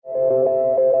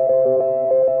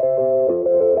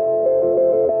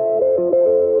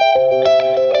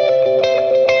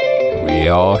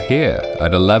are here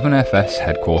at 11FS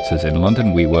headquarters in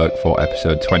London WeWork for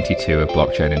episode 22 of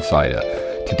Blockchain Insider.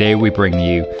 Today we bring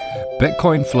you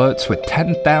Bitcoin flirts with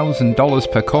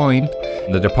 $10,000 per coin,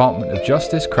 the Department of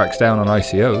Justice cracks down on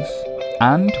ICOs,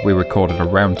 and we recorded a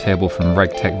roundtable from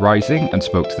RegTech Rising and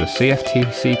spoke to the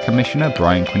CFTC Commissioner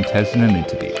Brian Quintez in an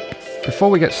interview.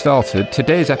 Before we get started,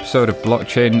 today's episode of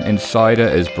Blockchain Insider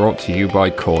is brought to you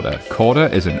by Corda.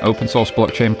 Corda is an open source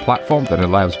blockchain platform that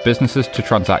allows businesses to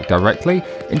transact directly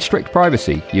in strict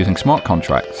privacy using smart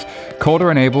contracts. Corda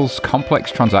enables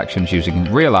complex transactions using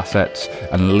real assets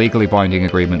and legally binding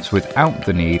agreements without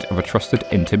the need of a trusted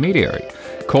intermediary.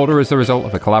 Corda is the result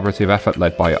of a collaborative effort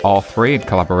led by R3 in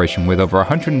collaboration with over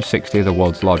 160 of the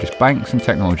world's largest banks and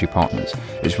technology partners.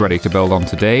 It's ready to build on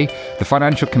today. The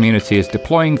financial community is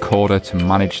deploying Corda to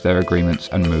manage their agreements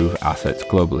and move assets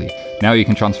globally. Now you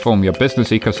can transform your business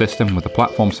ecosystem with a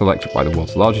platform selected by the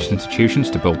world's largest institutions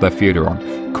to build their future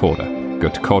on. Corda. Go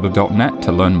to corda.net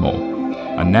to learn more.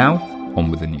 And now,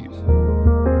 on with the news.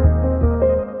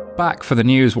 Back for the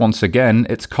news once again,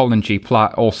 it's Colin G.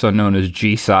 Platt, also known as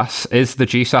GSAS. Is the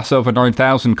GSAS over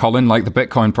 9,000, Colin, like the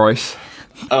Bitcoin price?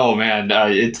 Oh man,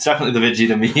 it's definitely the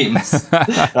Vegeta memes.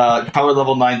 Power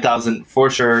level 9,000 for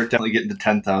sure, definitely getting to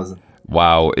 10,000.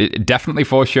 Wow, definitely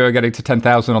for sure getting to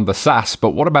 10,000 on the SAS, but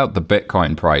what about the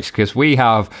Bitcoin price? Because we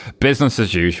have business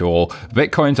as usual.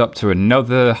 Bitcoin's up to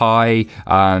another high,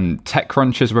 and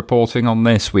TechCrunch is reporting on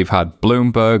this. We've had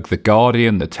Bloomberg, The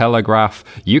Guardian, The Telegraph.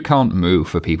 You can't move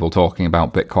for people talking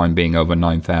about Bitcoin being over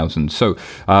 9,000. So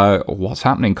what's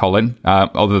happening, Colin,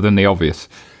 other than the obvious?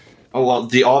 Oh, well,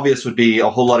 the obvious would be a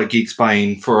whole lot of geeks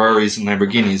buying Ferraris and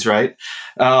Lamborghinis, right?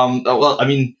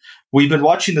 We've been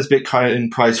watching this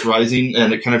Bitcoin price rising,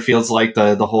 and it kind of feels like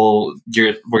the whole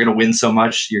we're going to win so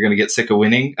much, you're going to get sick of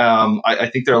winning. I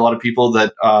think there are a lot of people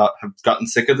that have gotten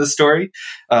sick of this story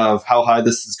of how high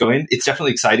this is going. It's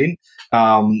definitely exciting.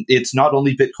 It's not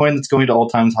only Bitcoin that's going to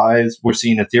all-time highs. We're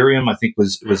seeing Ethereum, I think,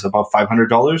 was above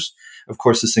 $500. Of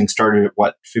course, this thing started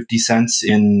at, 50 cents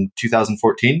in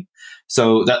 2014.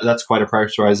 So that's quite a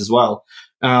price rise as well.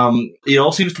 It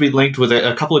all seems to be linked with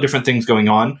a couple of different things going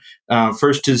on.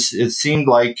 First is it seemed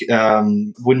like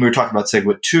when we were talking about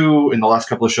SegWit 2, in the last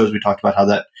couple of shows, we talked about how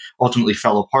that ultimately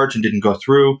fell apart and didn't go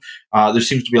through. There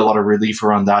seems to be a lot of relief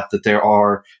around that there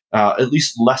are at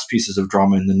least less pieces of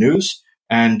drama in the news.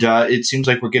 And it seems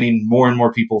like we're getting more and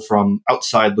more people from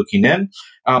outside looking in.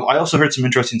 I also heard some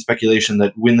interesting speculation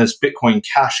that when this Bitcoin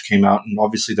Cash came out, and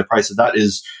obviously the price of that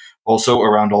is also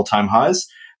around all-time highs,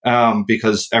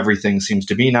 because everything seems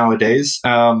to be nowadays.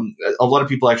 A lot of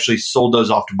people actually sold those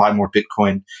off to buy more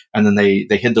Bitcoin, and then they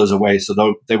hid those away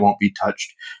so they won't be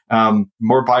touched.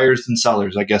 More buyers than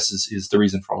sellers, I guess, is the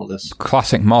reason for all of this.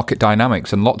 Classic market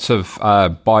dynamics, and lots of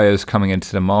buyers coming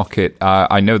into the market.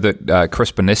 I know that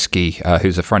Chris Boniski,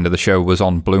 who's a friend of the show, was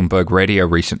on Bloomberg Radio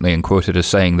recently and quoted as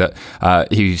saying that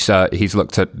he's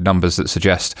looked at numbers that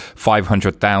suggest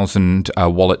 500,000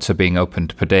 wallets are being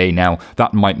opened per day. Now,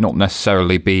 that might not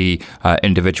necessarily be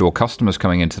individual customers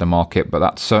coming into the market, but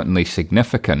that's certainly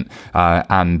significant.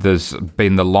 And there's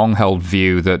been the long-held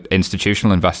view that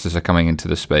institutional investors are coming into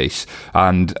the space.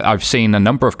 And I've seen a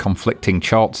number of conflicting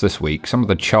charts this week. Some of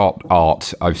the chart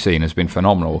art I've seen has been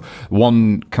phenomenal.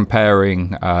 One comparing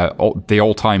the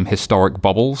all-time historic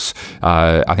bubbles.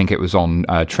 I think it was on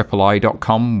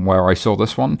triplei.com where I saw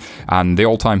this one. And the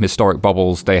all-time historic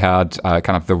bubbles, they had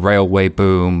kind of the railway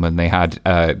boom, and they had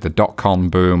the dot-com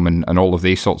boom and all of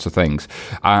these sorts of things.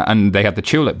 And they had the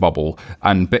tulip bubble,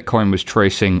 and Bitcoin was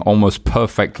tracing almost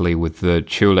perfectly with the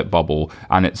tulip bubble.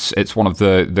 And it's one of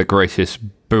the greatest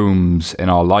booms in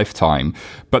our lifetime.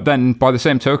 But then by the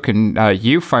same token,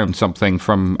 you found something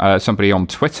from somebody on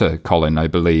Twitter, Colin, I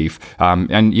believe.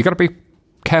 And you got to be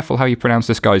careful how you pronounce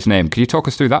this guy's name. Could you talk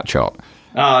us through that chart?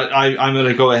 I'm going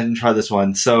to go ahead and try this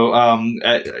one. So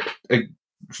a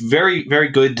very, very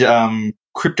good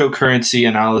cryptocurrency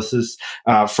analysis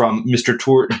from Mr.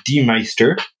 Tour de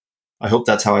Meister. I hope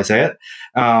that's how I say it.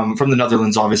 From the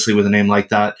Netherlands, obviously, with a name like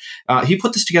that. He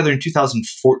put this together in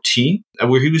 2014,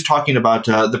 where he was talking about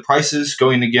the prices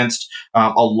going against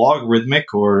a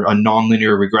logarithmic or a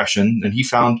nonlinear regression. And he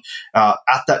found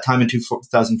at that time in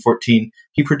 2014,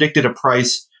 he predicted a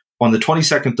price on the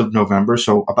 22nd of November,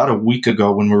 so about a week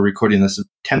ago when we're recording this,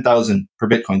 10,000 per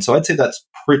Bitcoin. So I'd say that's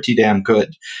pretty damn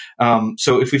good.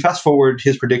 So if we fast forward,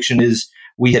 his prediction is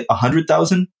we hit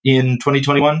 100,000 in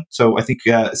 2021. So I think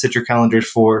set your calendars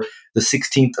for the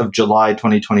 16th of July,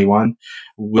 2021.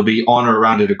 We'll be on or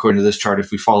around it according to this chart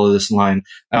if we follow this line.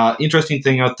 Interesting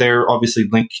thing out there, obviously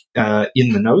link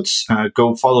in the notes.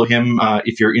 Go follow him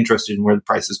if you're interested in where the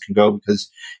prices can go,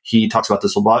 because he talks about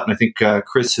this a lot. And I think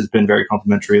Chris has been very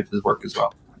complimentary of his work as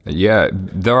well. Yeah,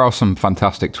 there are some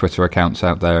fantastic Twitter accounts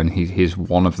out there, and he's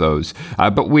one of those.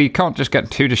 But we can't just get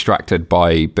too distracted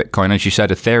by Bitcoin. As you said,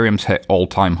 Ethereum's hit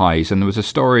all-time highs, and there was a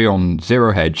story on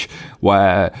Zero Hedge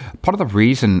where part of the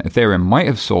reason Ethereum might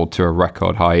have soared to a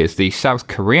record high is the South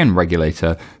Korean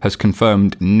regulator has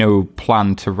confirmed no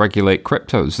plan to regulate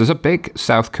cryptos. There's a big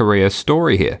South Korea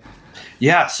story here.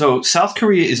 Yeah, so South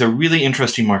Korea is a really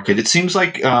interesting market. It seems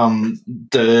like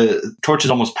the torch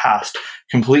is almost passed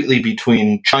completely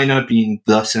between China being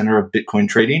the center of Bitcoin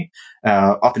trading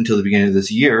up until the beginning of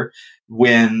this year,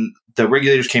 when the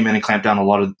regulators came in and clamped down a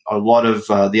lot of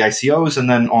the ICOs and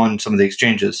then on some of the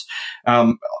exchanges.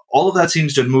 All of that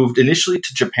seems to have moved initially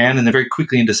to Japan and then very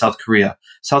quickly into South Korea.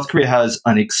 South Korea has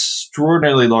an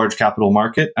extraordinarily large capital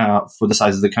market for the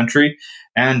size of the country,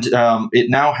 and it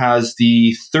now has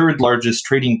the third largest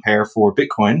trading pair for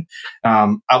Bitcoin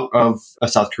out of a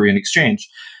South Korean exchange.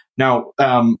 Now,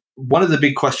 one of the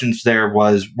big questions there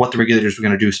was what the regulators were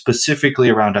going to do specifically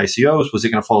around ICOs. Was it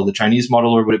going to follow the Chinese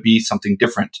model, or would it be something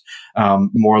different,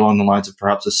 more along the lines of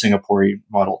perhaps a Singaporean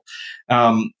model?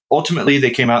 Ultimately,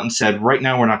 they came out and said, right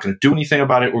now, we're not going to do anything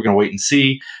about it. We're going to wait and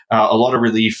see. A lot of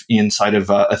relief inside of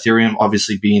Ethereum,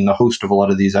 obviously being the host of a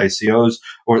lot of these ICOs,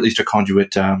 or at least a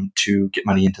conduit to get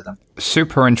money into them.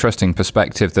 Super interesting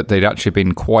perspective that they'd actually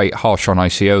been quite harsh on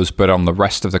ICOs, but on the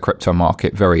rest of the crypto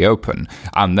market, very open.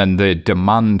 And then the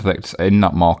demand that's in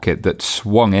that market that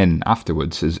swung in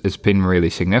afterwards has been really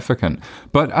significant.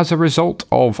 But as a result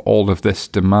of all of this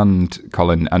demand,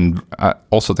 Colin, and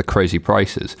also the crazy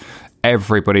prices,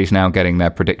 everybody's now getting their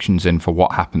predictions in for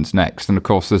what happens next. And of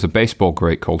course, there's a baseball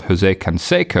great called Jose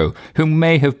Canseco, who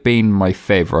may have been my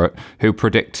favorite, who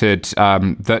predicted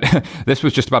that this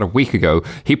was just about a week ago.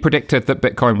 He predicted that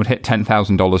Bitcoin would hit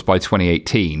 $10,000 by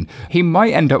 2018. He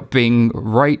might end up being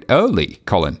right early,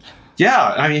 Colin.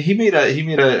 Yeah, I mean, he made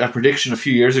a prediction a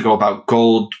few years ago about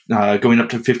gold going up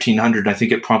to 1,500. I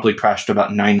think it promptly crashed to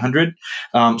about 900.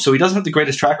 So he doesn't have the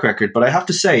greatest track record. But I have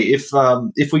to say,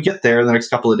 if we get there in the next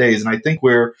couple of days, and I think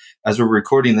as we're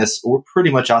recording this, we're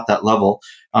pretty much at that level.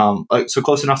 So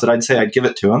close enough that I'd say I'd give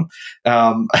it to him.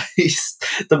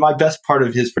 My best part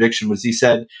of his prediction was he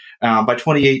said, by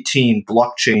 2018,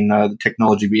 blockchain, the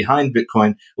technology behind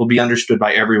Bitcoin, will be understood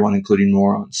by everyone, including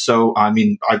morons. So, I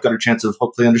mean, I've got a chance of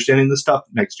hopefully understanding this stuff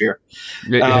next year.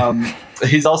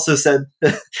 He's also said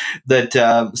that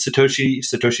Satoshi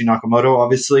Nakamoto,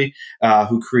 obviously,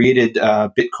 who created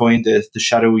Bitcoin, the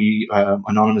shadowy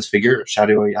anonymous figure,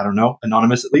 shadowy, I don't know,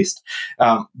 anonymous at least,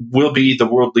 will be the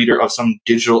world leader of some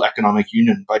digital economic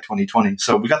union by 2020.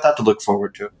 So we got that to look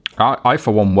forward to. I,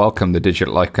 for one, welcome the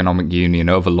digital economic union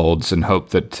overlords and hope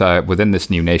that within this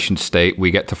new nation state,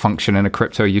 we get to function in a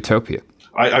crypto utopia.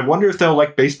 I wonder if they'll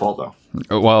like baseball, though.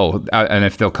 Well, and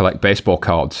if they'll collect baseball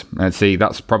cards. And see,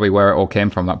 that's probably where it all came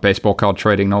from, that baseball card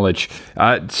trading knowledge.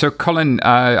 So, Colin,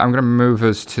 I'm going to move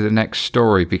us to the next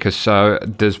story because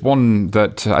there's one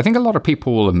that I think a lot of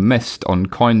people will have missed on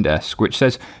CoinDesk, which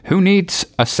says, who needs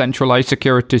a centralized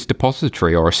securities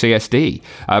depository or a CSD?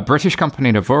 British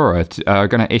company Nuvera are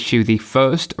going to issue the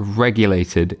first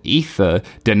regulated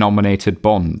Ether-denominated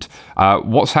bond.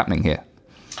 What's happening here?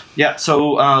 Yeah,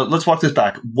 so let's walk this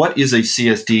back. What is a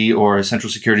CSD, or a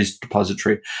central securities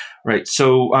depository? Right.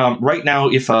 So right now,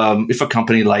 if a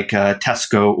company like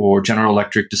Tesco or General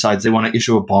Electric decides they want to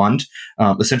issue a bond,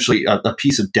 essentially a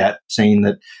piece of debt, saying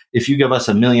that if you give us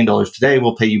 $1 million today,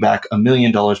 we'll pay you back $1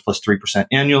 million plus 3%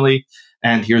 annually,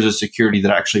 and here's a security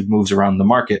that actually moves around the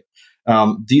market.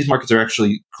 These markets are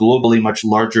actually globally much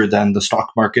larger than the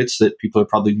stock markets that people are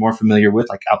probably more familiar with,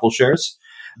 like Apple shares.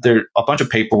 There are a bunch of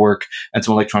paperwork and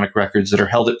some electronic records that are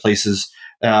held at places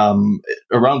around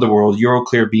the world,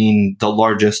 Euroclear being the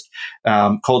largest,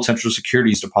 called central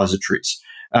securities depositories.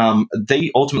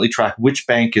 They ultimately track which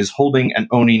bank is holding and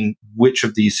owning which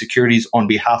of these securities on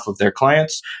behalf of their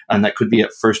clients, and that could be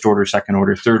at first order, second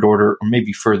order, third order, or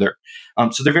maybe further.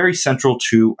 So they're very central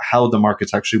to how the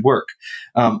markets actually work.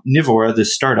 Nuvera,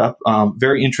 this startup,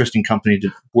 very interesting company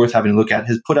worth having a look at,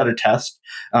 has put out a test.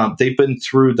 They've been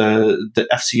through the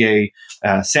FCA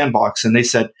sandbox, and they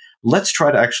said, let's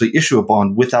try to actually issue a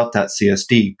bond without that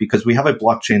CSD, because we have a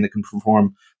blockchain that can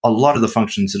perform a lot of the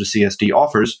functions that a CSD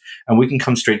offers, and we can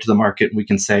come straight to the market and we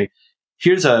can say,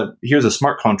 here's a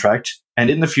smart contract, and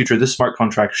in the future, this smart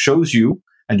contract shows you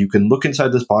and you can look inside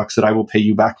this box that I will pay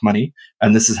you back money,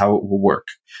 and this is how it will work.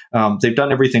 They've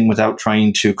done everything without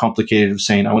trying to complicate it of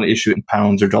saying, I want to issue it in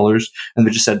pounds or dollars. And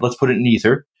they just said, let's put it in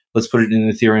Ether. Let's put it in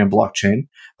an Ethereum blockchain.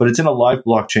 But it's in a live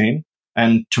blockchain.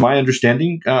 And to my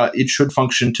understanding, it should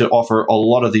function to offer a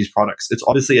lot of these products. It's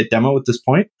obviously a demo at this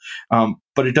point,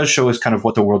 but it does show us kind of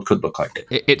what the world could look like.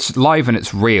 It's live and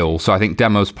it's real, so I think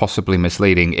demo's possibly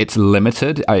misleading. It's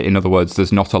limited. In other words,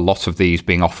 there's not a lot of these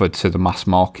being offered to the mass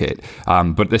market,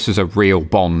 but this is a real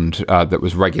bond that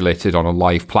was regulated on a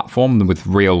live platform with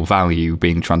real value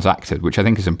being transacted, which I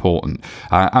think is important.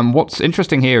 And what's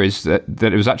interesting here is that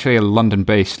it was actually a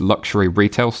London-based luxury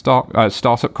retail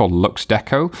startup called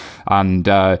LuxDeco, and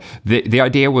the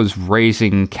idea was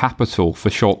raising capital for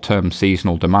short-term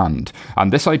seasonal demand.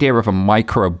 And this idea of a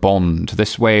micro bond,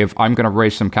 this way of I'm going to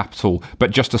raise some capital,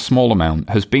 but just a small amount,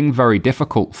 has been very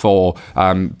difficult for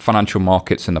financial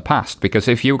markets in the past. Because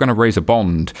if you were going to raise a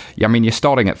bond, I mean, you're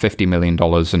starting at $50 million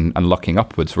and looking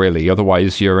upwards, really.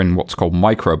 Otherwise, you're in what's called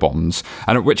micro bonds.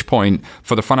 And at which point,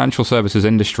 for the financial services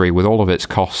industry, with all of its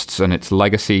costs and its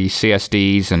legacy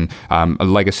CSDs and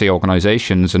legacy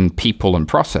organizations and people and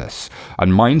process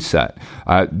and mindset,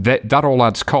 that all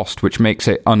adds cost, which makes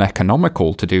it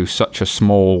uneconomical to do such a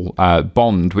small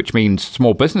bond, which means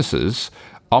small businesses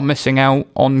are missing out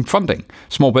on funding.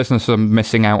 Small businesses are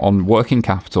missing out on working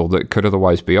capital that could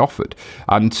otherwise be offered.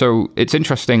 And so it's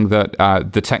interesting that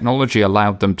the technology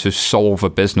allowed them to solve a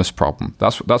business problem.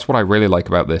 That's what I really like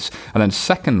about this. And then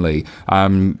secondly,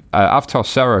 Avtar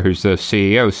Sera, who's the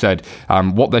CEO, said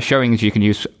what they're showing is you can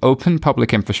use open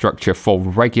public infrastructure for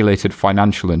regulated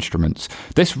financial instruments.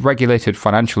 This regulated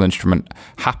financial instrument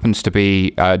happens to be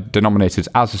denominated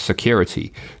as a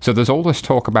security. So there's all this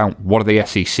talk about what are the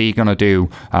SEC going to do?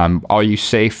 Are you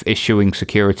safe issuing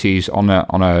securities on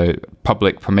a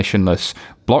public permissionless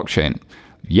blockchain?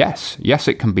 Yes,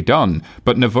 it can be done.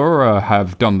 But Novura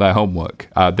have done their homework.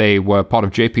 They were part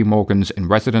of JP Morgan's In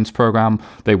Residence program.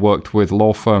 They worked with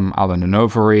law firm Allen &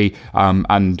 Overy,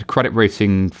 and credit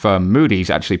rating firm Moody's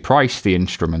actually priced the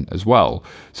instrument as well.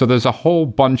 So there's a whole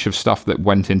bunch of stuff that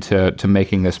went into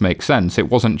making this make sense. It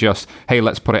wasn't just, hey,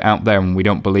 let's put it out there and we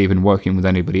don't believe in working with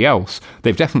anybody else.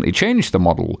 They've definitely changed the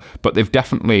model, but they've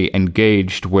definitely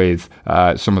engaged with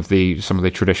some of the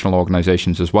traditional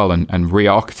organizations as well and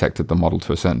re-architected the model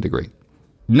to a certain degree.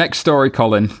 Next story,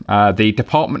 Colin. The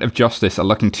Department of Justice are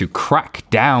looking to crack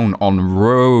down on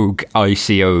rogue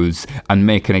ICOs and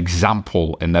make an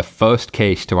example in their first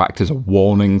case to act as a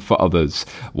warning for others.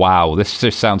 Wow, this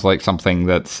just sounds like something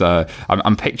that's...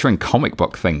 I'm picturing comic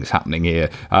book things happening here.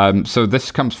 So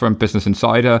this comes from Business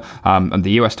Insider, and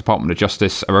the US Department of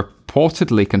Justice are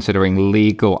reportedly considering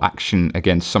legal action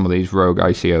against some of these rogue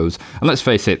ICOs. And let's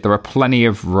face it, there are plenty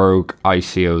of rogue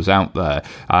ICOs out there.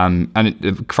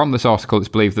 From this article, it's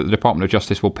believed that the Department of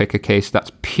Justice will pick a case that's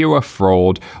pure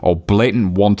fraud or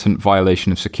blatant wanton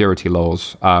violation of security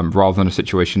laws, rather than a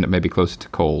situation that may be closer to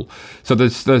call. So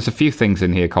there's a few things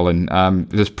in here, Colin.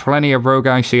 There's plenty of rogue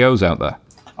ICOs out there.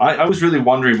 I was really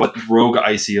wondering what rogue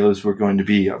ICOs were going to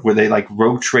be. Were they like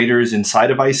rogue traders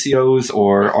inside of ICOs,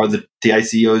 or are the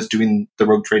ICOs doing the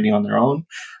rogue trading on their own?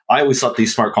 I always thought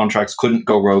these smart contracts couldn't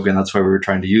go rogue, and that's why we were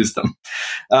trying to use them.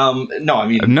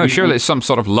 Surely it's some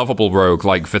sort of lovable rogue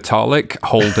like Vitalik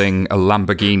holding a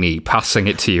Lamborghini, passing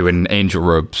it to you in angel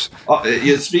robes.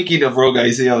 Speaking of rogue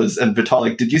ICOs and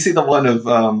Vitalik, did you see the one of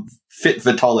Fit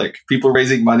Vitalik? People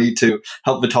raising money to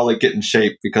help Vitalik get in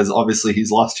shape because obviously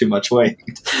he's lost too much weight.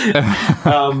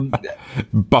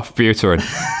 Buff Buterin.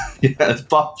 Yes,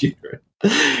 Buff Buterin.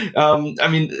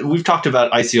 We've talked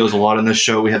about ICOs a lot on this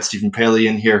show. We had Stephen Paley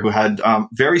in here who had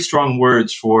very strong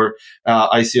words for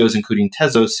ICOs, including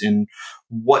Tezos, in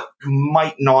what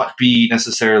might not be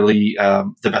necessarily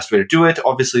the best way to do it.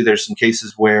 Obviously, there's some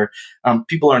cases where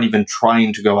people aren't even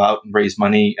trying to go out and raise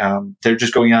money. They're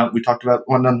just going out. We talked about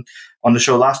one on the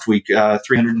show last week.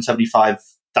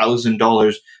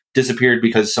 $375,000 disappeared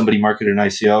because somebody marketed an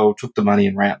ICO, took the money,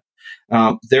 and ran.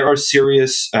 There are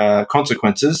serious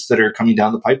consequences that are coming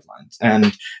down the pipelines.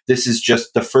 And this is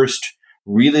just the first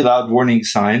really loud warning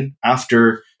sign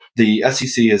after the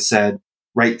SEC has said,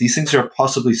 right, these things are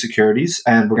possibly securities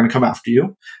and we're going to come after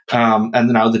you. And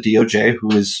then now the DOJ, who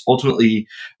is ultimately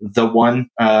the one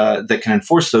that can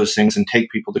enforce those things and take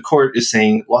people to court, is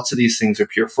saying lots of these things are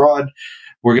pure fraud.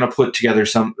 We're going to put together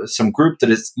some group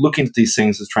that is looking at these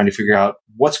things, is trying to figure out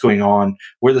what's going on,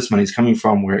 where this money is coming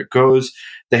from, where it goes.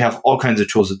 They have all kinds of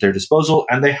tools at their disposal,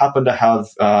 and they happen to have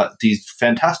these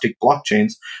fantastic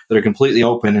blockchains that are completely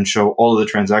open and show all of the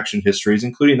transaction histories,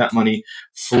 including that money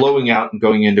flowing out and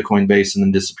going into Coinbase and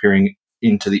then disappearing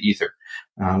into the ether.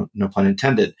 no pun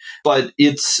intended. But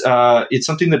it's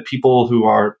something that people who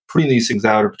are putting these things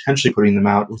out or potentially putting them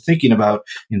out or thinking about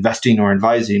investing or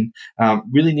advising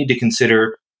really need to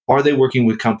consider. Are they working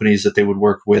with companies that they would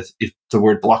work with if the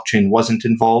word blockchain wasn't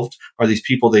involved? Are these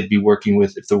people they'd be working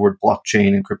with if the word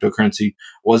blockchain and cryptocurrency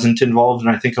wasn't involved?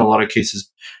 And I think in a lot of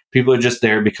cases, people are just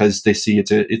there because they see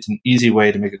it's an easy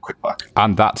way to make a quick buck.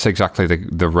 And that's exactly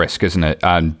the risk, isn't it?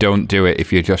 And don't do it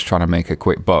if you're just trying to make a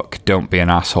quick buck. Don't be an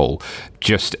asshole.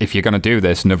 Just if you're going to do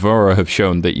this, Novura have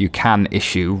shown that you can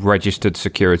issue registered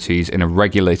securities in a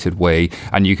regulated way,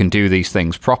 and you can do these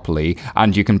things properly,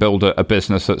 and you can build a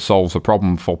business that solves a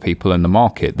problem for people in the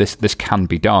market. This can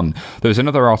be done. There's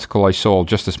another article I saw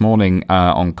just this morning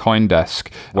on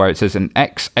CoinDesk where it says an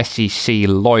ex-SEC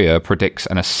lawyer predicts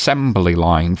an assembly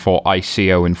line for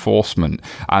ICO enforcement.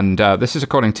 And this is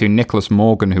according to Nicholas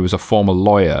Morgan, who was a former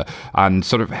lawyer, and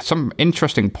sort of some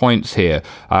interesting points here.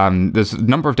 There's a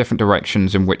number of different directions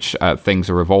in which things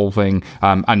are evolving,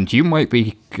 and you might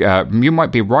be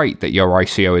right that your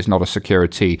ICO is not a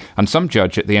security, and some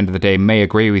judge at the end of the day may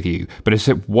agree with you, but is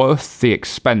it worth the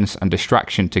expense and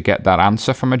distraction to get that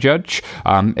answer from a judge?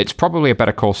 It's probably a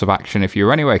better course of action if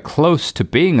you're anywhere close to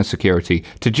being a security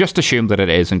to just assume that it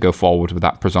is and go forward with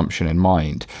that presumption in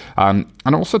mind. And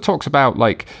also talks about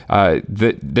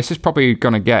that this is probably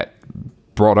going to get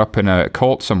brought up in a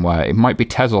court somewhere. It might be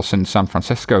Tezos in San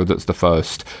Francisco that's the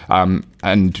first.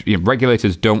 And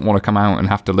regulators don't want to come out and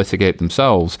have to litigate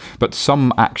themselves, but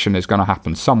some action is going to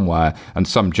happen somewhere, and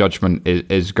some judgment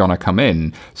is going to come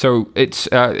in. So it's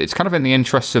kind of in the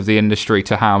interests of the industry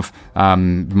to have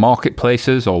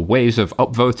marketplaces or ways of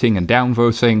upvoting and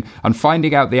downvoting and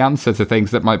finding out the answer to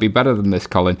things that might be better than this,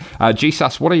 Colin.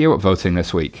 GSAS, what are you upvoting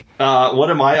this week?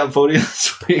 What am I upvoting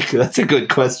this week? That's a good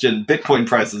question. Bitcoin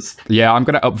prices. Yeah, I'm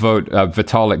going to upvote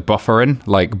Vitalik Buterin.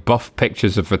 Like, buff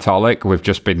pictures of Vitalik have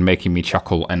just been making me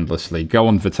chuckle endlessly. Go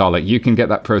on, Vitalik. You can get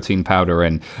that protein powder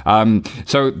in.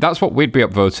 So that's what we'd be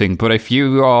upvoting. But if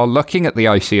you are looking at the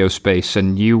ICO space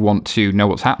and you want to know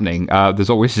what's happening, there's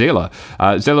always Zilla.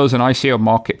 Zilla's an ICO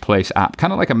marketplace app,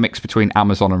 kind of like a mix between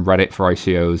Amazon and Reddit for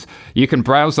ICOs. You can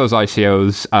browse those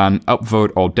ICOs and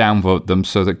upvote or downvote them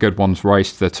so that good ones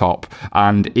rise to the top.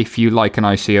 And if you like an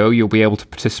ICO, you'll be able to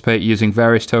participate using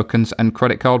various tokens and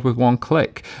credit card with one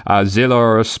click. Zilla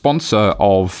are a sponsor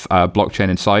of Blockchain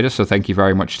Insider, so thank you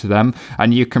very much to them.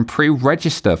 And you can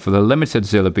pre-register for the limited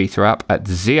Zilla beta app at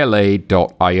zla.io/BI.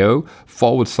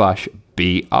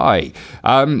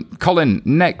 Colin,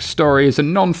 next story is a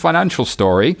non-financial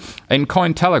story. In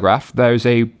Cointelegraph, there's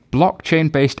a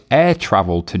blockchain-based air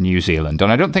travel to New Zealand. And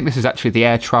I don't think this is actually the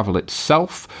air travel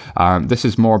itself. This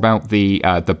is more about the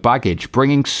baggage,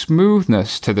 bringing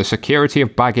smoothness to the security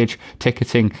of baggage,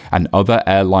 ticketing, and other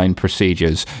airline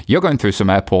procedures. You're going through some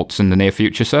airports in the near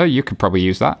future, sir. You could probably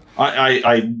use that.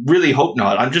 I really hope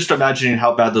not. I'm just imagining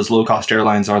how bad those low-cost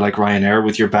airlines are, like Ryanair,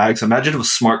 with your bags. Imagine if a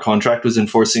smart contract was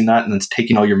enforcing that and then it's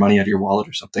taking all your money out of your wallet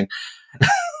or something.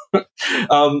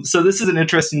 So this is an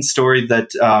interesting story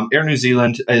that Air New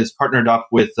Zealand is partnered up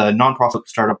with a nonprofit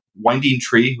startup Winding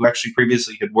Tree, who actually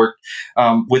previously had worked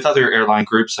with other airline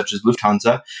groups such as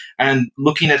Lufthansa, and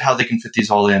looking at how they can fit these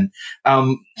all in.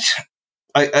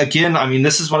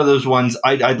 This is one of those ones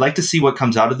I'd like to see what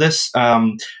comes out of this.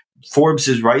 Forbes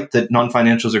is right that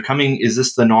non-financials are coming. Is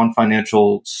this the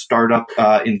non-financial startup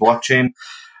in blockchain?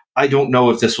 I don't know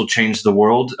if this will change the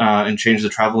world and change the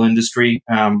travel industry.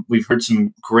 We've heard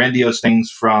some grandiose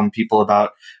things from people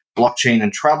about blockchain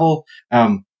and travel.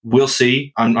 We'll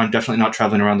see. I'm definitely not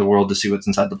traveling around the world to see what's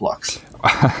inside the blocks.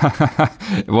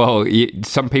 Well,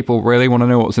 some people really want to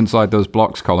know what's inside those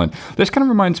blocks, Colin. This kind of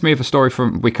reminds me of a story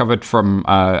we covered from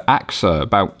AXA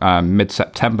about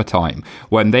mid-September time,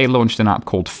 when they launched an app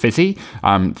called Fizzy.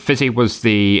 Fizzy was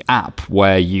the app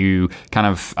where you kind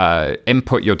of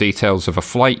input your details of a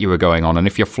flight you were going on, and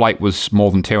if your flight was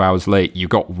more than 2 hours late, you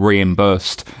got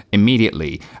reimbursed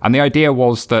immediately. And the idea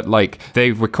was that,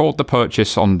 they record the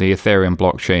purchase on the Ethereum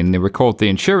blockchain, they record the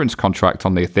insurance contract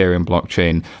on the Ethereum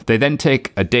blockchain, they then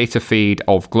take a data feed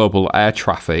of global air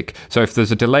traffic. So if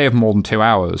there's a delay of more than 2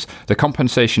 hours, the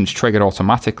compensation's triggered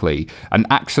automatically, and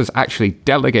AXA's actually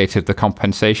delegated the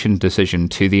compensation decision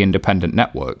to the independent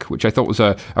network, which I thought was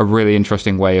a really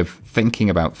interesting way of thinking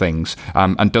about things.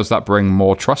 And does that bring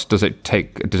more trust? Does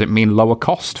it mean lower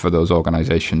cost for those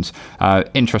organizations?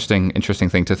 Interesting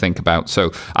thing to think about.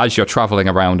 So as you're traveling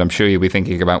around, I'm sure you'll be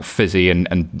thinking about Fizzy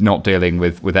and not dealing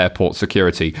with airport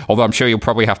security. Although I'm sure you'll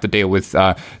probably have to deal with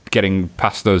getting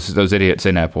past those idiots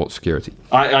in airport security.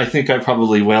 I think I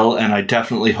probably will, and I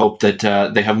definitely hope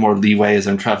that they have more leeway as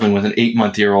I'm traveling with an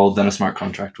 8-month-year-old than a smart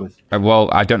contract with. Well,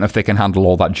 I don't know if they can handle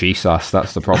all that GSAS.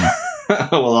 That's the problem.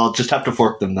 Well, I'll just have to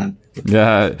fork them then.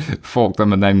 Yeah, fork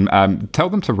them and then tell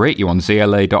them to rate you on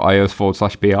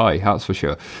zla.io/BI, that's for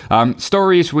sure.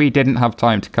 Stories we didn't have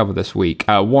time to cover this week.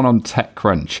 One on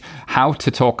TechCrunch, how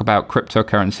to talk about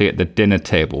cryptocurrency at the dinner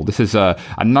table. This is a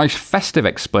nice festive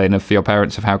explainer for your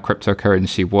parents of how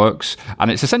cryptocurrency works, and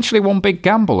it's essentially one big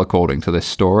gamble, according to this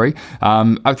story.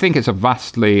 I think it's a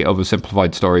vastly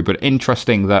oversimplified story, but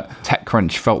interesting that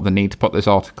TechCrunch felt the need to put this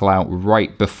article out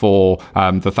right before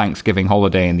the Thanksgiving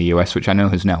holiday in the US, which I know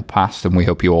has now passed, and we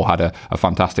hope you all had a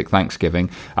fantastic Thanksgiving.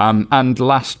 And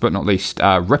last but not least,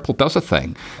 Ripple Does a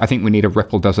Thing. I think we need a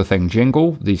Ripple Does a Thing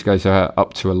jingle. These guys are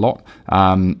up to a lot.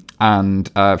 And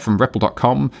from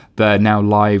Ripple.com, they're now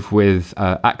live with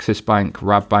Axis Bank,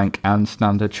 Rabbank, and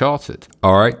Standard Chartered.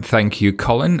 All right, thank you,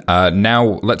 Colin.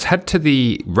 Now let's head to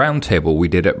the roundtable we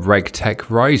did at RegTech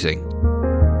Rising.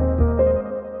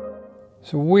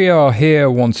 So we are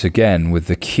here once again with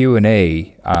the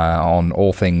Q&A on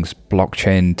all things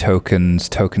blockchain, tokens,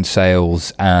 token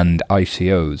sales, and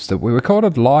ICOs that we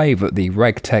recorded live at the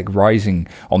RegTech Rising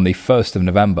on the 1st of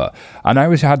November. And I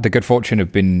always had the good fortune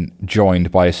of being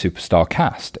joined by a superstar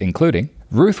cast, including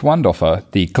Ruth Wandoffer,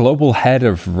 the Global Head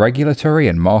of Regulatory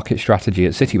and Market Strategy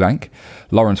at Citibank,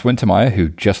 Lawrence Wintermeyer, who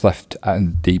just left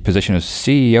the position as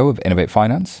CEO of Innovate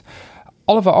Finance,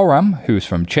 Oliver Oram, who's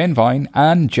from Chainvine,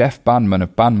 and Jeff Banman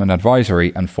of Banman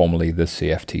Advisory and formerly the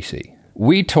CFTC.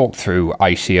 We talked through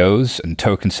ICOs and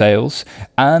token sales,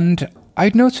 and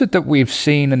I'd noted that we've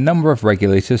seen a number of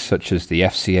regulators such as the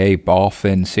FCA,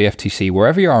 BaFin, CFTC,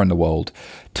 wherever you are in the world,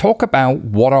 talk about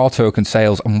what are token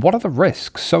sales and what are the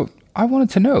risks. So I wanted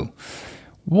to know,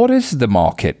 what is the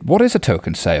market? What is a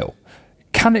token sale?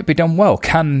 Can it be done well?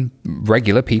 Can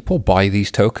regular people buy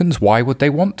these tokens? Why would they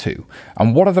want to?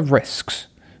 And what are the risks?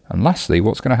 And lastly,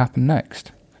 what's going to happen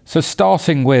next? So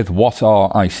starting with what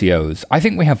are ICOs, I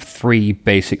think we have three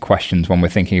basic questions when we're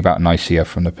thinking about an ICO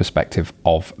from the perspective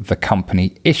of the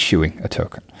company issuing a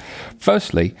token.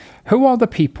 Firstly, who are the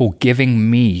people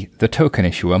giving me, the token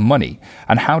issuer, money?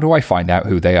 And how do I find out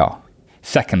who they are?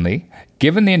 Secondly,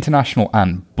 given the international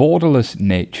and borderless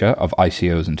nature of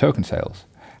ICOs and token sales,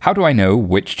 how do I know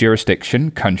which jurisdiction,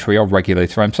 country, or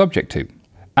regulator I'm subject to?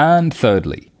 And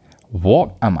thirdly,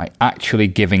 what am I actually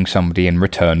giving somebody in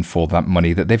return for that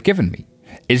money that they've given me?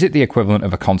 Is it the equivalent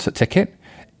of a concert ticket?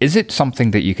 Is it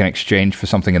something that you can exchange for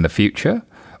something in the future?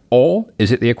 Or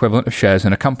is it the equivalent of shares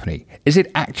in a company? Is it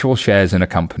actual shares in a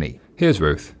company? Here's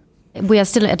Ruth. We are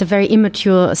still at a very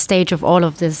immature stage of all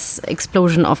of this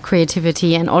explosion of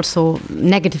creativity and also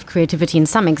negative creativity in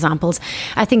some examples.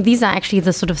 I think these are actually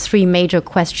the sort of three major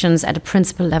questions at a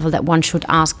principal level that one should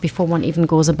ask before one even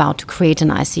goes about to create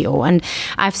an ICO. And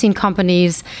I've seen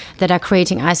companies that are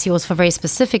creating ICOs for very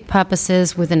specific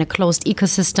purposes within a closed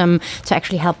ecosystem to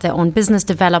actually help their own business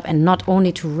develop, and not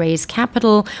only to raise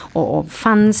capital or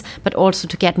funds, but also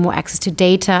to get more access to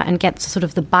data and get sort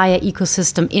of the buyer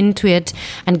ecosystem into it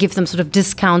and give them sort of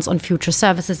discounts on future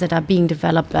services that are being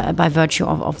developed by virtue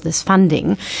of this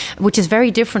funding, which is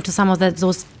very different to some of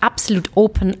those absolute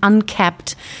open,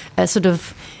 uncapped sort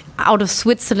of out of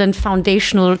Switzerland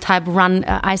foundational type run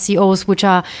ICOs, which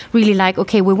are really like,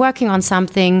 okay, we're working on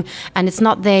something and it's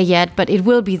not there yet, but it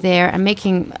will be there, and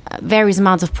making various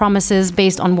amounts of promises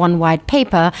based on one white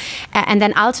paper. And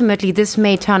then ultimately this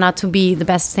may turn out to be the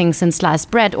best thing since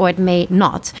sliced bread, or it may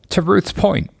not. To Ruth's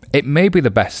point, it may be the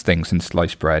best thing since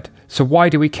sliced bread, so why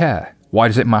do we care? Why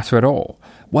does it matter at all?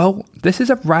 Well, this is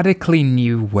a radically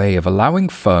new way of allowing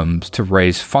firms to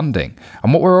raise funding,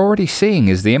 and what we're already seeing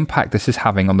is the impact this is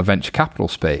having on the venture capital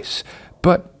space.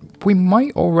 But we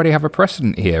might already have a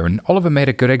precedent here, and Oliver made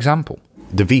a good example.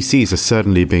 The VCs are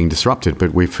certainly being disrupted,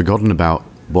 but we've forgotten about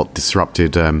what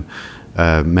disrupted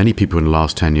many people in the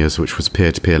last 10 years, which was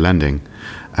peer-to-peer lending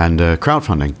and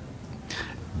crowdfunding.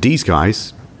 These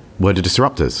guys were the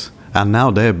disruptors, and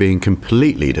now they're being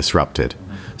completely disrupted.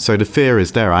 So the fear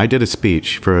is there. I did a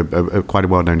speech for a quite a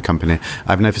well-known company.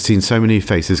 I've never seen so many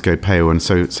faces go pale and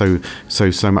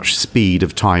so much speed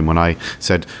of time when I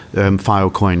said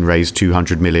Filecoin raised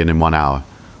 200 million in 1 hour.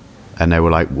 And they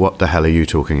were like, what the hell are you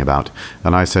talking about?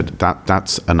 And I said,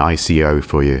 that's an ICO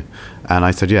for you. And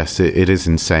I said, yes, it is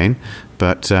insane.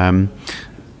 But,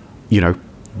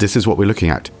 this is what we're looking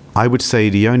at. I would say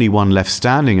the only one left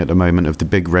standing at the moment of the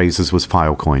big raisers was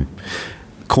Filecoin.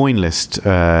 CoinList,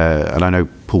 and I know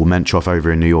Paul Menchoff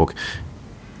over in New York,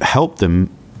 helped them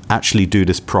actually do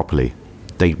this properly.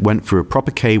 They went through a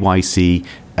proper KYC,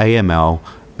 AML,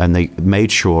 and they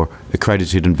made sure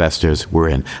accredited investors were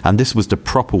in. And this was the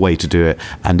proper way to do it,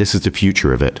 and this is the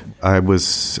future of it. I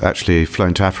was actually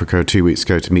flown to Africa 2 weeks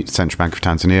ago to meet the Central Bank of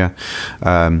Tanzania.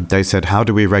 They said, how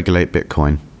do we regulate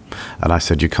Bitcoin? And I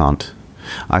said, you can't.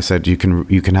 I said, you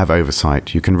can have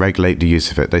oversight, you can regulate the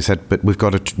use of it. They said, but we've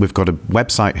got a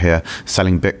website here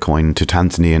selling Bitcoin to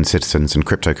Tanzanian citizens and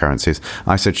cryptocurrencies.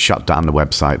 I said, shut down the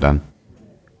website then.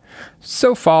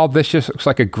 So far, this just looks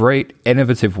like a great,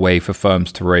 innovative way for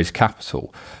firms to raise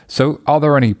capital. So are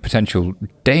there any potential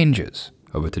dangers?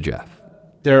 Over to Jeff.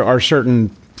 There are certain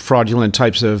fraudulent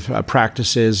types of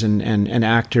practices and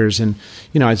actors. And,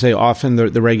 I'd say often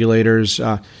the regulators,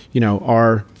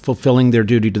 are fulfilling their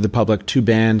duty to the public to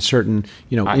ban certain,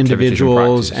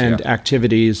 individuals and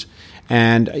activities.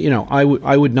 And,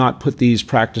 I would not put these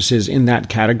practices in that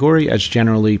category as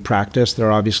generally practiced. There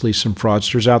are obviously some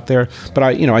fraudsters out there. But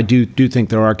I do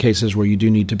think there are cases where you do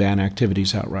need to ban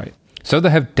activities outright. So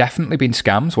there have definitely been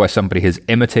scams where somebody has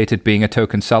imitated being a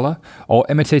token seller or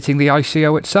imitating the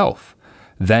ICO itself.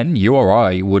 Then you or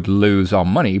I would lose our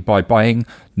money by buying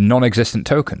non-existent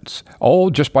tokens, or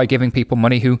just by giving people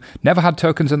money who never had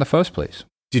tokens in the first place.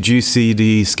 Did you see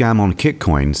the scam on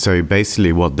Kitcoin? So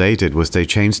basically what they did was they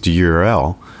changed the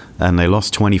URL and they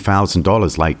lost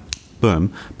 $20,000 like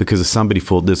boom, because somebody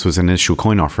thought this was an initial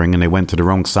coin offering and they went to the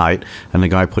wrong site and the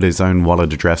guy put his own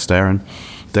wallet address there and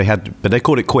but they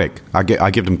caught it quick. I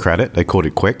give them credit. They caught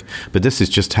it quick. But this is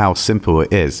just how simple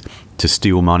it is to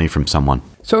steal money from someone.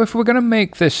 So if we're going to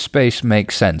make this space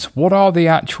make sense, what are the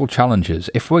actual challenges?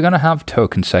 If we're going to have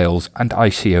token sales and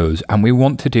ICOs and we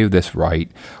want to do this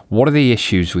right, what are the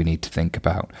issues we need to think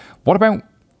about? What about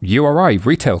URI,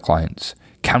 retail clients?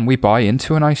 Can we buy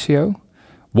into an ICO?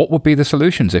 What would be the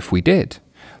solutions if we did?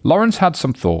 Lawrence had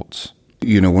some thoughts.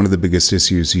 One of the biggest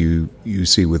issues you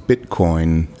see with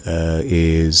Bitcoin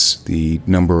is the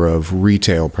number of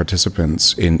retail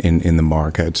participants in the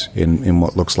market, in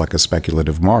what looks like a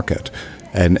speculative market.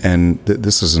 And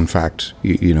this is, in fact,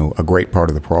 a great part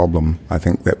of the problem, I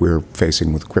think, that we're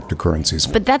facing with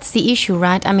cryptocurrencies. But that's the issue,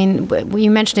 right? I mean,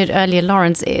 you mentioned it earlier,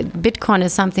 Lawrence. Bitcoin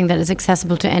is something that is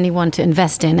accessible to anyone to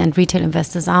invest in, and retail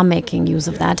investors are making use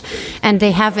of that. And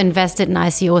they have invested in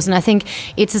ICOs. And I think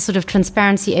it's a sort of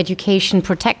transparency, education,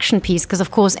 protection piece, because,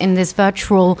 of course, in this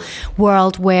virtual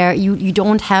world where you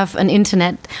don't have an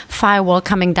internet firewall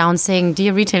coming down saying,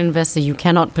 dear retail investor, you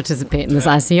cannot participate in this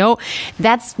ICO,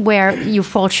 that's where you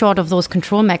fall short of those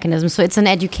control mechanisms. So it's an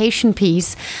education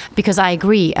piece, because I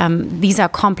agree, these are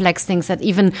complex things that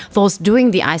even those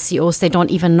doing the ICOs, they don't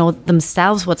even know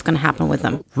themselves what's going to happen with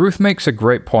them. Ruth makes a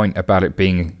great point about it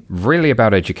being really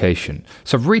about education.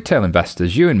 So retail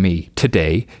investors, you and me,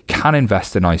 today can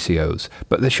invest in ICOs,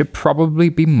 but there should probably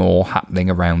be more happening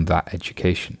around that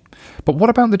education. But what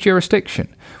about the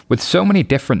jurisdiction? With so many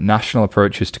different national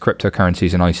approaches to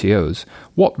cryptocurrencies and ICOs,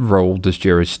 what role does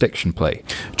jurisdiction play?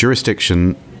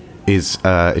 Jurisdiction is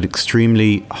an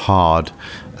extremely hard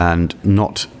and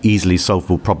not easily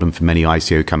solvable problem for many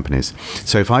ICO companies.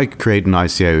 So if I create an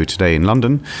ICO today in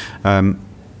London,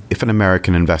 if an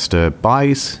American investor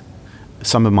buys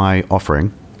some of my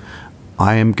offering,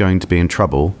 I am going to be in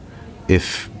trouble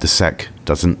if the SEC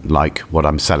doesn't like what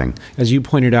I'm selling. As you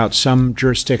pointed out, some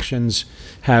jurisdictions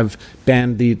have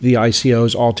banned the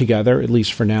ICOs altogether, at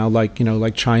least for now, like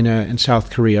China and South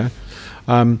Korea.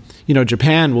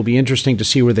 Japan will be interesting to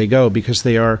see where they go, because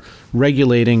they are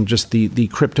regulating just the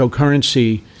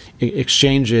cryptocurrency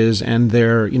exchanges, and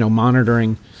they're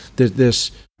monitoring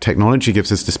this. Technology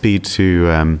gives us the speed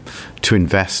to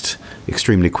invest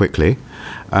extremely quickly.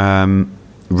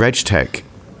 RegTech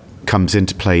comes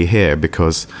into play here,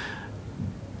 because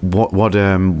what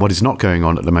is not going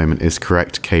on at the moment is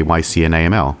correct KYC and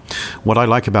AML. What I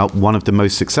like about one of the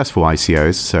most successful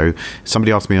ICOs, so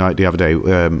somebody asked me the other day,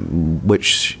 how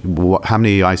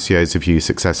many ICOs have you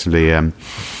successfully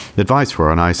advised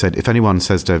for? And I said, if anyone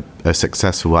says they're a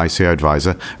successful ICO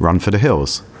advisor, run for the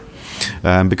hills.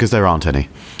 Because there aren't any.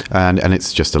 And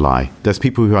it's just a lie. There's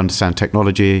people who understand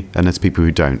technology and there's people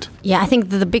who don't. Yeah, I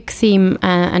think the big theme,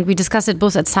 and we discussed it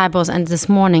both at Sibos and this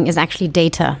morning, is actually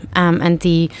data and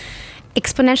the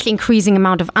exponentially increasing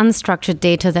amount of unstructured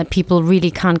data that people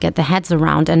really can't get their heads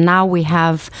around. And now we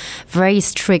have very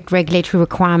strict regulatory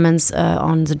requirements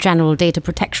on the General Data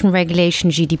Protection Regulation,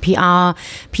 GDPR,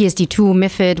 PSD2,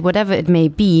 MiFID, whatever it may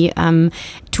be,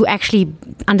 to actually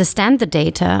understand the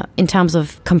data in terms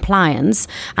of compliance,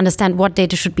 understand what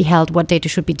data should be held, what data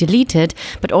should be deleted,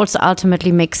 but also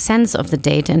ultimately make sense of the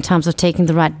data in terms of taking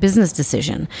the right business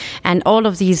decision. And all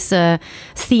of these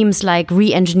themes like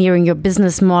re-engineering your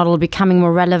business model, becoming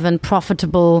more relevant,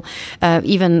 profitable,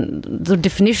 even the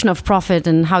definition of profit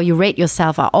and how you rate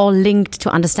yourself are all linked to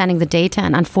understanding the data.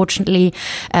 And unfortunately,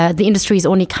 the industry is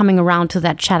only coming around to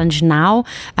that challenge now.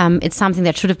 It's something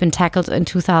that should have been tackled in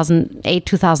 2008,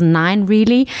 2009, 2009,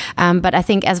 really. But I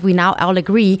think, as we now all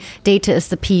agree, data is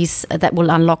the piece that will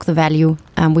unlock the value.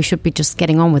 We should be just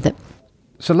getting on with it.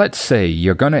 So let's say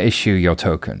you're going to issue your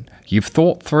token. You've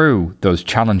thought through those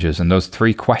challenges and those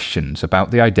 3 questions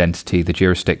about the identity, the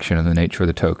jurisdiction, and the nature of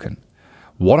the token.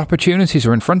 What opportunities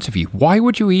are in front of you? Why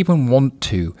would you even want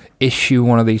to issue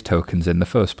one of these tokens in the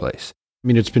first place? I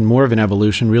mean, it's been more of an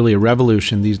evolution, really a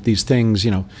revolution. These things,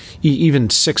 even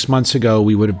 6 months ago,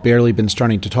 we would have barely been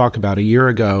starting to talk about. A year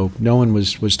ago, no one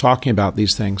was talking about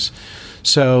these things.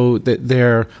 So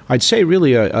they're, I'd say,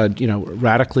 really a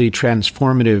radically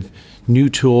transformative new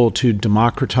tool to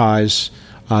democratize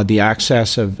the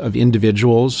access of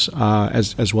individuals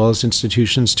as well as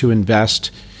institutions to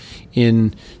invest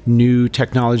in new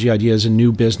technology ideas and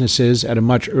new businesses at a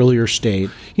much earlier state.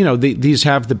 These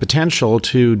have the potential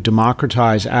to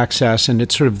democratize access, and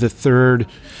it's sort of the third,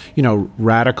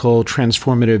 radical,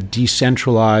 transformative,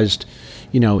 decentralized,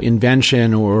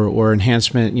 invention or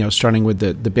enhancement, starting with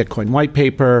the Bitcoin white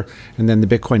paper and then the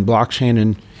Bitcoin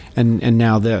blockchain and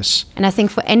now this. And I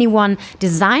think for anyone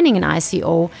designing an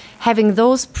ICO, having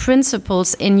those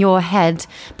principles in your head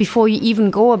before you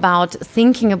even go about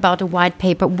thinking about a white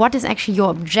paper, what is actually your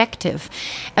objective?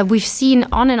 We've seen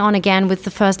on and on again with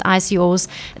the first ICOs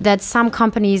that some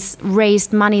companies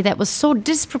raised money that was so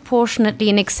disproportionately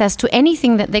in excess to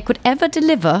anything that they could ever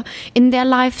deliver in their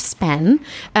lifespan,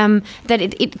 that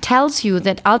it tells you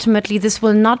that ultimately this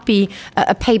will not be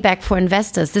a payback for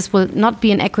investors. This will not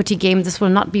be an equity game. This will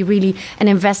not be really an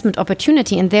investment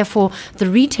opportunity. And therefore, the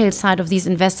retail side of these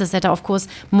investors that are, of course,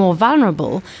 more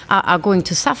vulnerable are going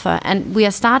to suffer. And we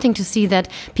are starting to see that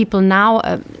people now,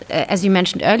 as you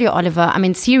mentioned earlier, Oliver,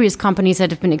 serious companies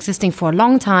that have been existing for a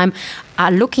long time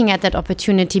are looking at that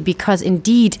opportunity because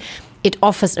indeed it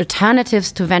offers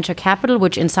alternatives to venture capital,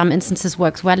 which in some instances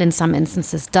works well, in some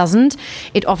instances doesn't.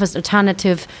 It offers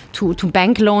alternative to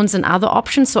bank loans and other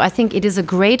options. So I think it is a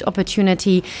great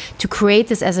opportunity to create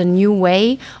this as a new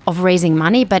way of raising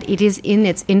money, but it is in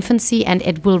its infancy and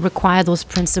it will require those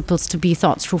principles to be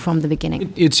thought through from the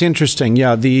beginning. It's interesting.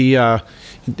 Yeah,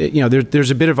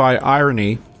 there's a bit of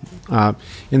irony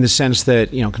in the sense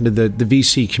that kind of the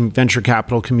VC venture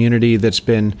capital community that's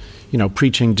been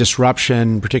preaching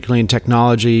disruption, particularly in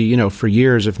technology, for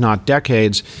years, if not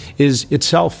decades, is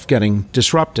itself getting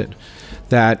disrupted.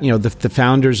 That the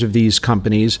founders of these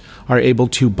companies are able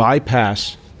to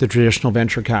bypass the traditional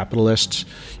venture capitalists.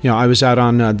 I was out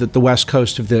on the west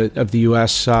coast of the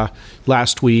U.S.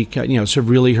 Last week. Sort of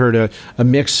really heard a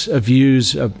mix of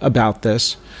views about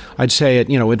this. I'd say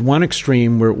at one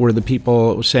extreme were the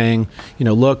people saying,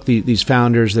 look, these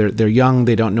founders, they're young,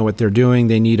 they don't know what they're doing,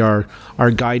 they need our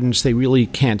guidance, they really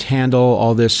can't handle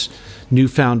all this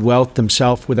newfound wealth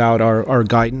themselves without our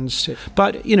guidance.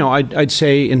 But, I'd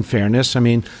say in fairness, the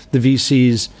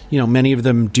VCs, many of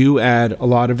them do add a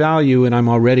lot of value, and I'm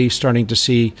already starting to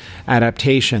see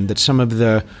adaptation, that some of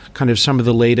the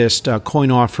latest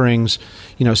coin offerings,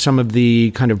 some of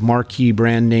the kind of marquee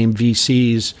brand name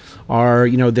VCs are,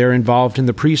 they're involved in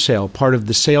the pre-sale. Part of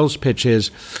the sales pitch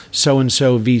is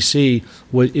so-and-so VC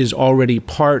is already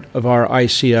part of our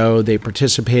ICO. They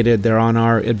participated. They're on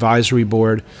our advisory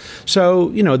board. So,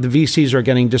 the VCs are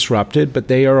getting disrupted, but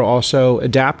they are also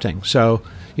adapting. So,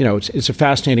 it's a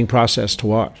fascinating process to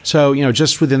watch. So,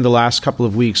 just within the last couple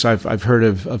of weeks, I've heard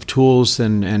of tools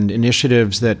and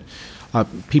initiatives that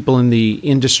people in the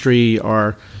industry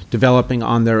are developing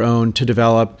on their own to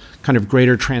develop kind of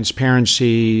greater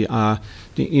transparency,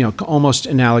 almost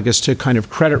analogous to kind of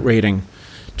credit rating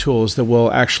tools that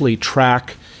will actually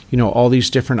track, all these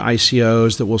different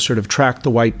ICOs, that will sort of track the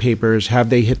white papers, have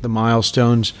they hit the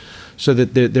milestones, so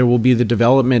that there will be the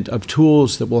development of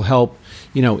tools that will help,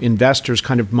 investors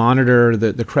kind of monitor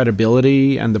the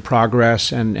credibility and the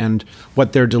progress and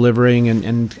what they're delivering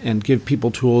and give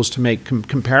people tools to make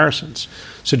comparisons.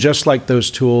 So just like those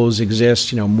tools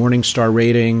exist, Morningstar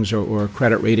ratings or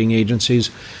credit rating agencies,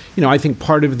 I think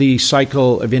part of the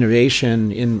cycle of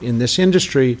innovation in this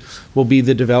industry will be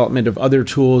the development of other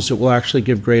tools that will actually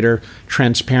give greater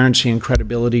transparency and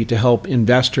credibility to help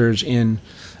investors in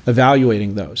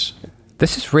evaluating those.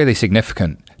 This is really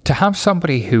significant. To have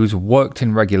somebody who's worked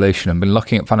in regulation and been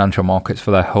looking at financial markets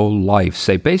for their whole life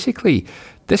say, basically,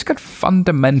 this could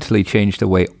fundamentally change the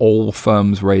way all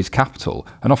firms raise capital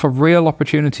and offer real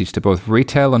opportunities to both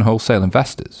retail and wholesale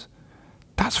investors.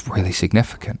 That's really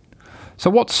significant.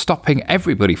 So what's stopping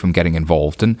everybody from getting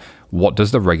involved, and what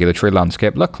does the regulatory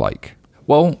landscape look like?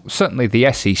 Well, certainly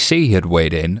the SEC had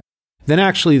weighed in. Then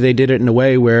actually they did it in a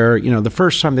way where, the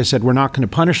first time they said, we're not going to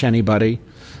punish anybody.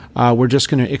 We're just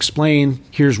going to explain,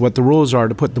 here's what the rules are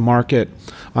to put the market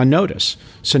on notice.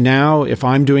 So now if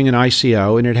I'm doing an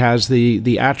ICO and it has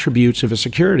the attributes of a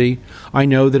security, I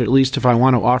know that at least if I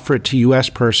want to offer it to U.S.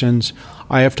 persons,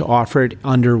 I have to offer it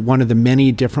under one of the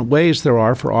many different ways there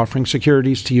are for offering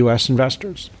securities to U.S.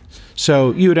 investors.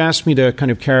 So you had asked me to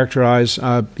kind of characterize,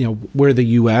 where the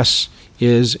U.S.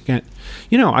 is.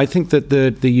 I think that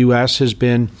the U.S. has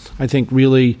been,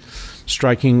 really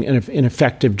striking an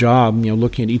effective job,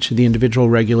 looking at each of the individual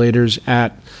regulators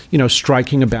at,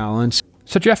 striking a balance.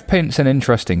 So Jeff paints an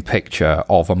interesting picture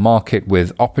of a market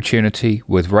with opportunity,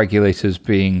 with regulators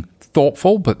being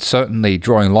thoughtful, but certainly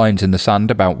drawing lines in the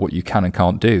sand about what you can and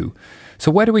can't do.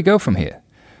 So where do we go from here?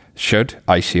 Should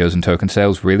ICOs and token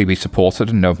sales really be supported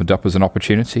and opened up as an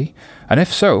opportunity? And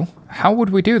if so, how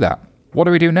would we do that? What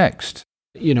do we do next?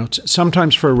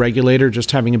 Sometimes for a regulator,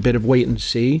 just having a bit of wait and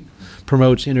see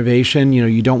promotes innovation.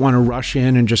 You don't want to rush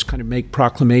in and just kind of make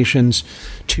proclamations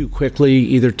too quickly,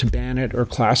 either to ban it or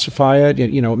classify it.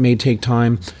 It may take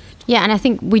time. Yeah, and I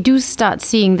think we do start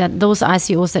seeing that those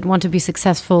ICOs that want to be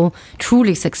successful,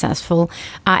 truly successful,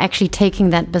 are actually taking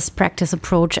that best practice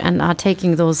approach and are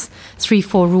taking those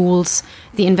 3-4 rules,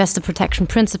 the investor protection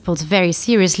principles very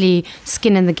seriously,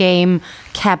 skin in the game,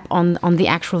 cap on the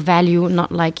actual value,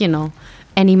 not like,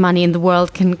 any money in the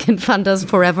world can fund us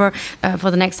forever for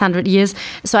the next 100 years.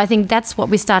 So I think that's what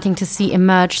we're starting to see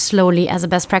emerge slowly as a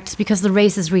best practice, because the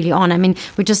race is really on. I mean,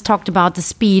 we just talked about the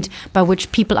speed by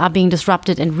which people are being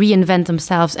disrupted and reinvent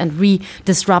themselves and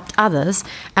re-disrupt others.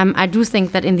 I do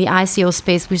think that in the ICO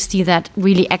space, we see that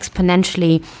really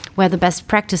exponentially, where the best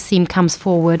practice theme comes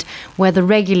forward, where the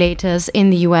regulators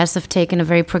in the US have taken a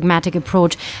very pragmatic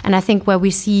approach. And I think where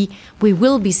we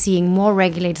will be seeing more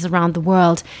regulators around the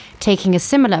world taking a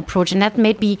similar approach, and that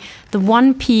may be the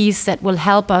one piece that will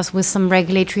help us with some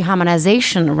regulatory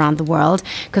harmonization around the world,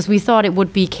 because we thought it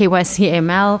would be KYC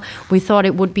AML, we thought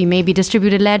it would be maybe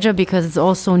distributed ledger because it's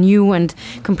also new and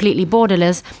completely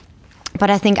borderless. But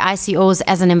I think ICOs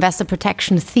as an investor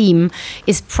protection theme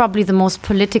is probably the most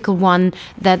political one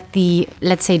that the,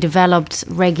 let's say, developed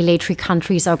regulatory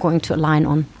countries are going to align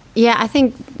on. Yeah, I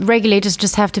think regulators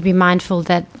just have to be mindful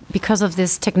that because of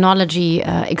this technology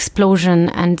explosion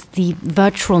and the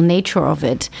virtual nature of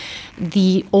it,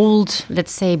 the old,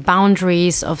 let's say,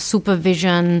 boundaries of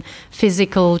supervision,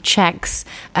 physical checks,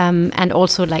 and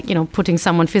also putting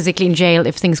someone physically in jail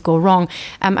if things go wrong.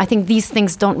 I think these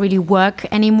things don't really work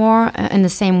anymore in the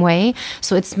same way.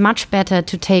 So it's much better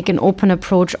to take an open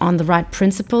approach on the right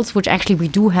principles, which actually we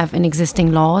do have in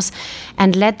existing laws,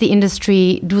 and let the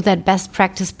industry do that best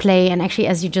practice play. And actually,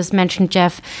 as you just mentioned,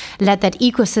 Jeff, let that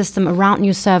ecosystem around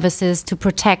new services to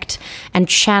protect and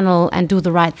channel and do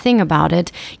the right thing about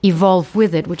it evolve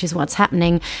with it, which is what's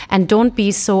happening. And don't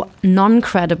be so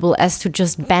non-credible as to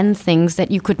just ban things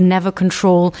that you could never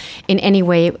control in any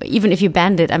way. Even if you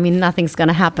banned it, nothing's going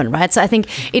to happen, right? So I think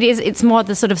it's more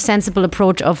the sort of sensible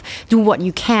approach of do what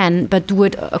you can, but do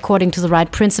it according to the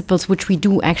right principles, which we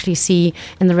do actually see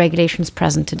in the regulations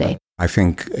present today. I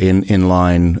think in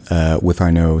line with,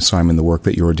 I know, Simon, the work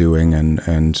that you're doing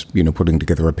and putting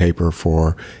together a paper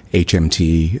for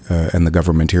HMT and the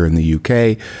government here in the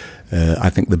UK, I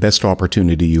think the best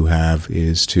opportunity you have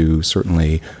is to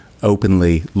certainly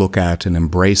openly look at and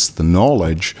embrace the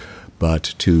knowledge,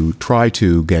 but to try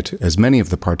to get as many of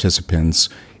the participants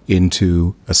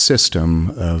into a system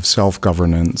of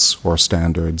self-governance or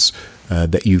standards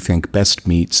that you think best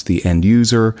meets the end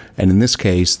user. And in this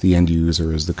case, the end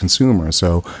user is the consumer.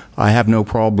 So I have no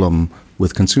problem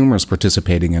with consumers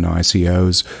participating in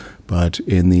ICOs, but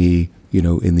in the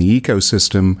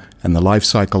ecosystem and the life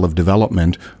cycle of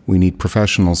development, we need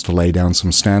professionals to lay down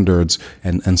some standards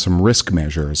and some risk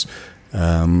measures.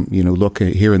 Look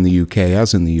here in the UK,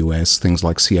 as in the US, things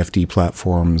like CFD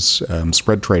platforms,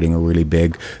 spread trading are really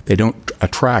big. They don't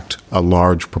attract a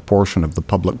large proportion of the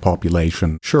public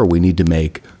population. Sure, we need to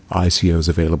make ICOs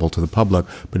available to the public,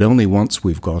 but only once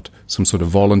we've got some sort of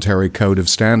voluntary code of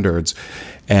standards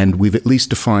and we've at least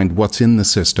defined what's in the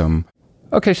system.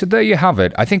 Okay, so there you have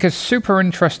it. I think a super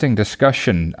interesting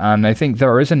discussion, and I think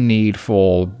there is a need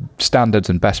for standards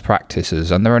and best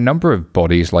practices, and there are a number of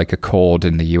bodies like Accord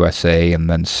in the USA and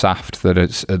then SAFT that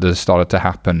has started to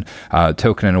happen,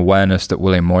 Token and Awareness that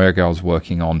William Moyergal is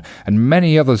working on, and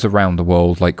many others around the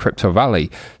world like Crypto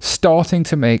Valley, starting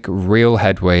to make real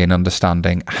headway in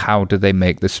understanding how do they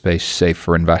make the space safe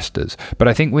for investors. But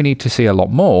I think we need to see a lot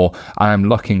more, and I'm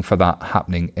looking for that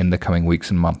happening in the coming weeks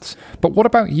and months. But what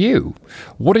about you?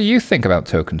 What do you think about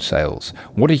token sales?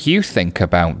 What do you think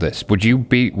about this? Would you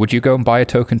go and buy a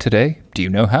token today? today? Do you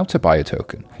know how to buy a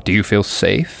token? Do you feel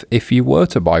safe if you were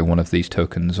to buy one of these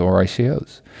tokens or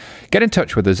ICOs? Get in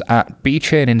touch with us at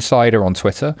BChain Insider on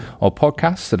Twitter or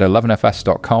podcasts at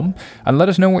 11fs.com and let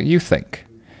us know what you think.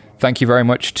 Thank you very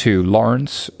much to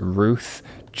Lawrence, Ruth,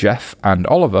 Jeff, and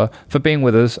Oliver for being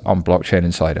with us on Blockchain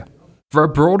Insider. For a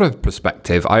broader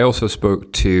perspective, I also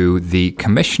spoke to the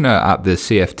commissioner at the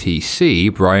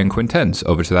CFTC, Brian Quintenz.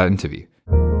 Over to that interview.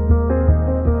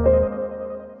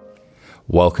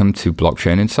 Welcome to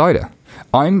Blockchain Insider.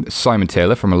 I'm Simon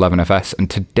Taylor from 11FS, and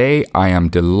today I am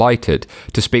delighted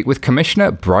to speak with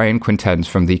Commissioner Brian Quintenz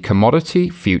from the Commodity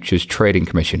Futures Trading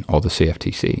Commission, or the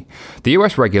CFTC, the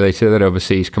US regulator that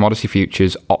oversees commodity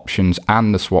futures, options,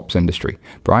 and the swaps industry.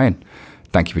 Brian,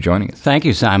 thank you for joining us. Thank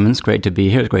you, Simon. It's great to be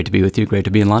here. It's great to be with you. Great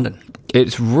to be in London.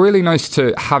 It's really nice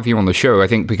to have you on the show, I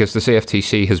think, because the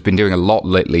CFTC has been doing a lot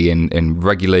lately in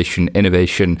regulation,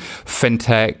 innovation,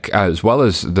 fintech, as well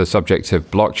as the subject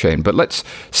of blockchain. But let's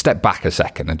step back a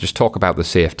second and just talk about the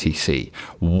CFTC.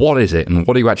 What is it and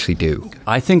what do you actually do?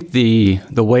 I think the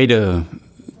way to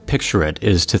picture it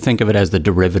is to think of it as the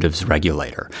derivatives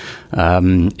regulator.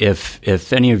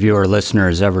 If any of your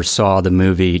listeners ever saw the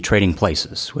movie Trading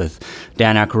Places with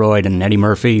Dan Aykroyd and Eddie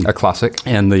Murphy, a classic,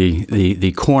 and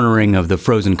the cornering of the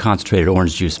frozen concentrated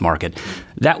orange juice market,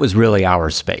 that was really our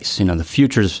space. You know, the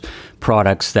futures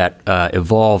products that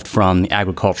evolved from the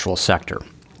agricultural sector.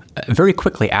 Very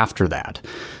quickly after that,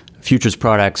 futures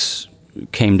products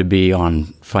came to be on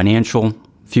financial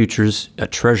futures,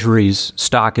 treasuries,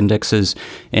 stock indexes,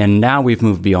 and now we've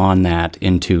moved beyond that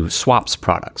into swaps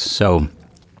products. So,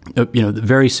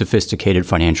 very sophisticated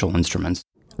financial instruments.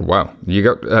 Wow. You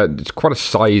got it's quite a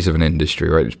size of an industry,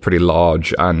 right? It's pretty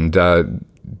large, and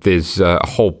there's a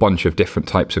whole bunch of different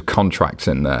types of contracts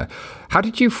in there. How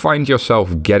did you find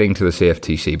yourself getting to the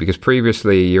CFTC? Because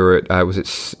previously you were at, was it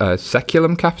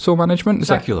Seculum Capital Management?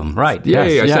 Seculum, right. Yeah,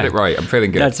 I said it right. I'm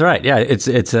feeling good. That's right. Yeah,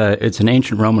 it's an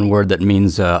ancient Roman word that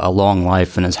means a long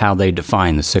life, and is how they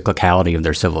define the cyclicality of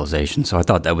their civilization. So I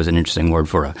thought that was an interesting word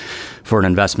for an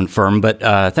investment firm. But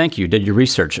thank you. Did your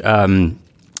research.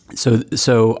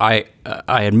 So I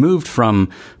had moved from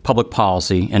public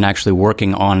policy and actually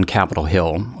working on Capitol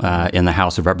Hill in the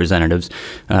House of Representatives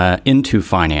into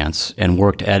finance, and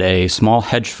worked at a small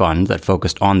hedge fund that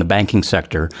focused on the banking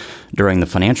sector during the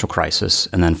financial crisis.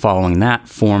 And then following that,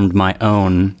 formed my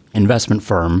own investment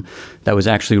firm that was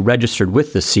actually registered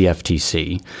with the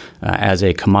CFTC as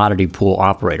a commodity pool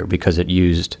operator, because it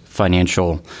used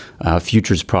financial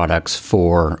futures products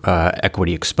for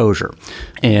equity exposure.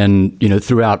 And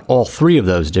throughout all three of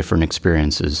those different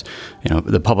experiences,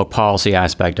 the public policy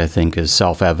aspect, I think, is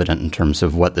self-evident in terms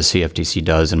of what the CFTC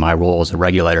does and my role as a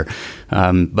regulator.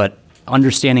 But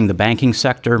understanding the banking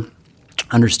sector,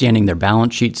 understanding their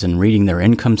balance sheets and reading their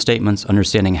income statements,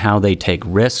 understanding how they take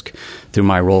risk through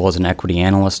my role as an equity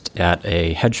analyst at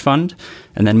a hedge fund,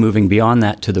 and then moving beyond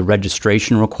that to the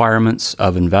registration requirements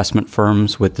of investment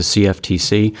firms with the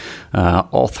CFTC.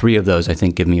 All three of those, I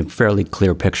think, give me a fairly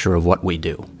clear picture of what we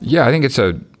do. Yeah, I think it's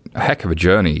a heck of a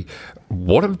journey.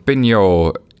 What have been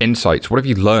your insights? What have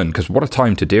you learned? Because what a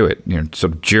time to do it,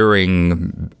 sort of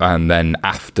during and then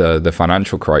after the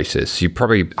financial crisis. You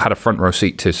probably had a front row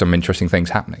seat to some interesting things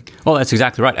happening. Well, that's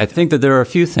exactly right. I think that there are a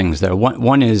few things there.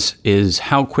 One is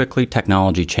how quickly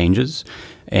technology changes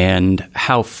and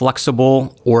how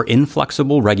flexible or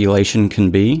inflexible regulation can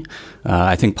be.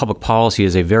 I think public policy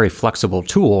is a very flexible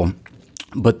tool,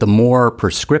 but the more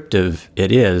prescriptive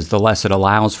it is, the less it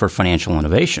allows for financial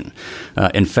innovation.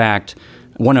 In fact,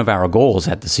 one of our goals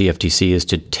at the CFTC is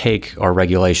to take our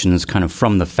regulations kind of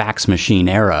from the fax machine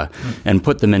era and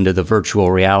put them into the virtual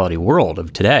reality world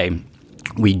of today.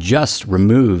 We just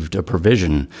removed a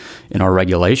provision in our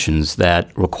regulations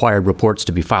that required reports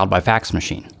to be filed by fax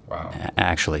machine. Wow.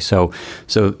 Actually. So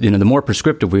the more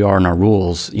prescriptive we are in our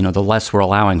rules, the less we're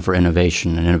allowing for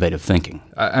innovation and innovative thinking.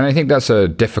 And I think that's a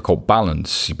difficult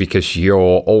balance, because you're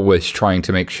always trying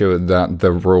to make sure that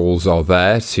the rules are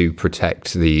there to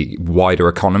protect the wider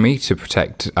economy, to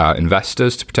protect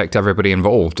investors, to protect everybody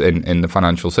involved in the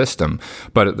financial system.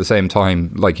 But at the same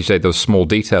time, like you say, those small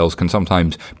details can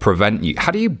sometimes prevent you.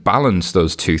 How do you balance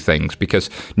those two things? Because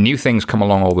new things come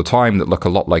along all the time that look a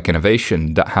lot like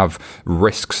innovation, that have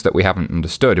risks that we haven't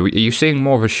understood. Are you seeing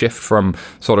more of a shift from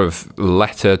sort of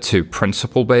letter to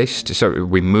principle-based? So are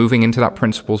we moving into that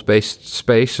principles-based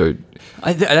space? Or?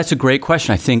 That's a great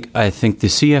question. I think the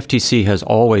CFTC has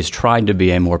always tried to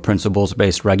be a more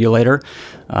principles-based regulator.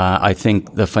 I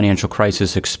think the financial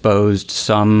crisis exposed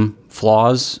some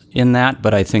flaws in that,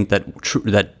 but I think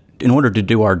that in order to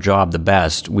do our job the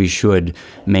best, we should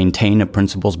maintain a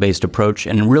principles-based approach.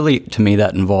 And really, to me,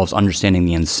 that involves understanding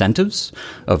the incentives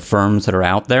of firms that are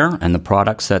out there and the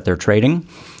products that they're trading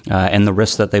and the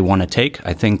risks that they want to take.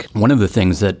 I think one of the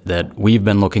things that we've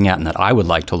been looking at and that I would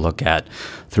like to look at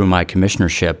through my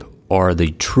commissionership are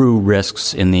the true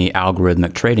risks in the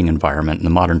algorithmic trading environment, in the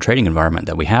modern trading environment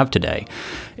that we have today.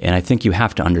 And I think you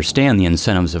have to understand the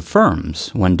incentives of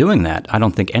firms when doing that. I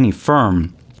don't think any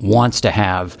firm wants to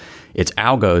have its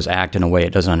algos act in a way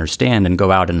it doesn't understand and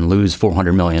go out and lose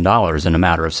 $400 million in a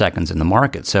matter of seconds in the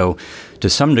market. So to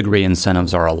some degree,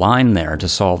 incentives are aligned there to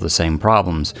solve the same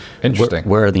problems. Interesting.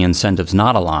 Where are the incentives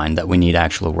not aligned that we need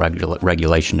actual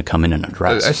regulation to come in and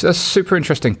address? A super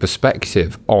interesting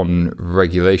perspective on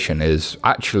regulation is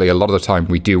actually a lot of the time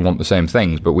we do want the same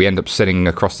things, but we end up sitting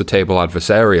across the table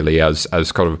adversarially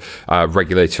as kind of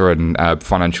regulator and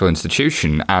financial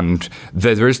institution. And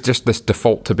there is just this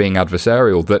default to being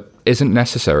adversarial that isn't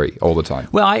necessary all the time.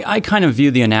 Well, I kind of view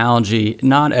the analogy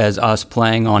not as us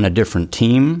playing on a different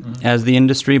team as the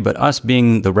industry, but us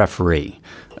being the referee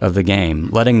of the game,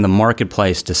 letting the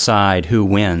marketplace decide who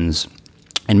wins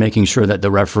and making sure that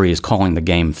the referee is calling the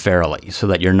game fairly so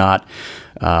that you're not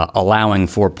allowing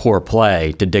for poor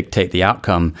play to dictate the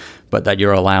outcome, but that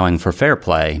you're allowing for fair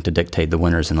play to dictate the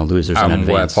winners and the losers in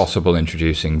advance. Where possible,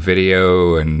 introducing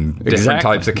video and different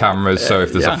types of cameras. So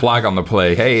if there's a flag on the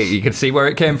play, hey, you can see where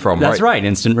it came from. That's right.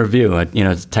 Instant review.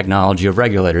 Technology of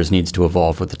regulators needs to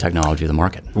evolve with the technology of the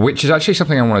market. Which is actually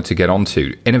something I wanted to get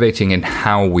onto. Innovating in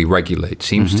how we regulate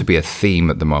seems to be a theme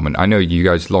at the moment. I know you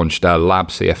guys launched Lab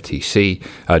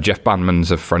CFTC. Jeff Bandman's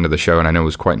a friend of the show, and I know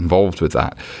was quite involved with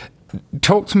that.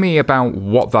 Talk to me about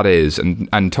what that is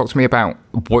and talk to me about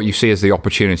what you see as the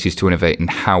opportunities to innovate and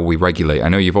how we regulate. I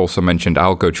know you've also mentioned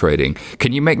algo trading.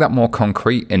 Can you make that more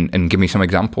concrete and give me some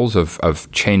examples of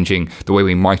changing the way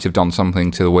we might have done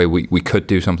something to the way we could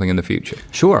do something in the future?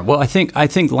 Sure. Well, I think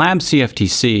Lab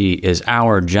CFTC is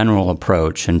our general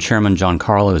approach and Chairman John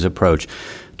Carlo's approach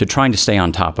to trying to stay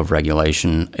on top of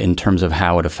regulation in terms of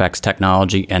how it affects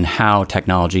technology and how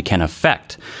technology can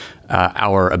affect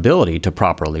our ability to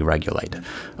properly regulate.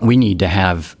 We need to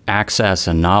have access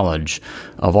and knowledge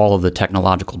of all of the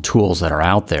technological tools that are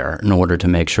out there in order to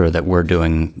make sure that we're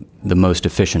doing the most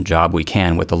efficient job we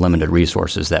can with the limited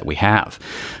resources that we have.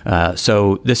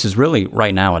 So this is really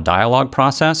right now a dialogue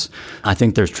process. I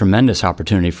think there's tremendous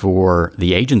opportunity for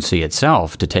the agency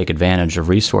itself to take advantage of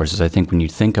resources. I think when you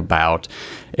think about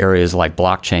areas like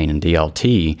blockchain and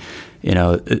DLT,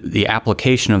 the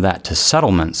application of that to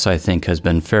settlements, I think, has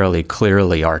been fairly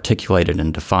clearly articulated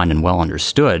and defined and well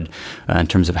understood in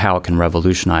terms of how it can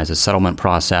revolutionize a settlement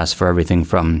process for everything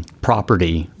from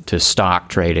property to stock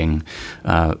trading.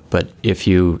 But if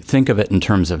you think of it in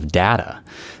terms of data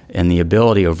and the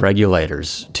ability of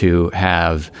regulators to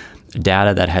have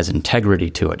data that has integrity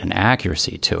to it and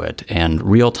accuracy to it and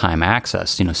real-time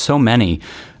access, so many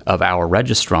of our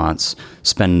registrants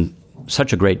spend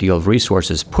such a great deal of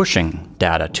resources pushing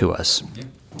data to us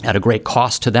at a great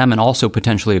cost to them and also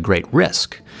potentially a great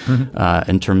risk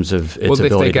in terms of its ability to be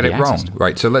accessed. Well, if they get it wrong,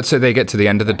 right? So let's say they get to the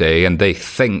end of the day and they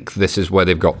think this is where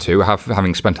they've got to,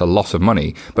 having spent a lot of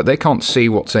money, but they can't see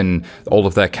what's in all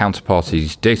of their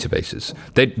counterparties' databases.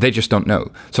 They just don't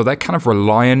know. So they're kind of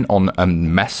relying on a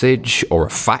message or a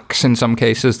fax in some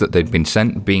cases that they've been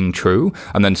sent being true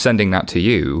and then sending that to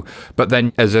you. But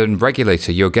then as a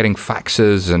regulator, you're getting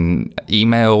faxes and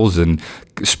emails and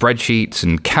spreadsheets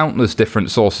and countless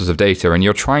different sources of data, and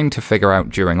you're trying to figure out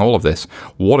during all of this,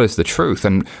 what is the truth?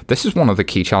 And this is one of the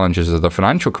key challenges of the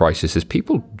financial crisis is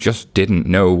people just didn't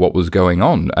know what was going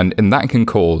on, and that can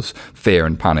cause fear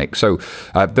and panic. So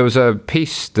there was a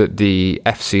piece that the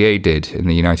FCA did in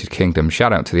the United Kingdom,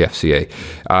 shout out to the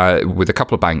FCA, with a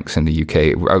couple of banks in the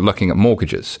UK looking at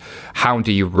mortgages. How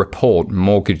do you report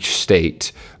mortgage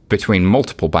state between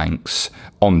multiple banks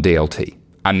on DLT?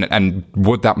 And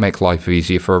would that make life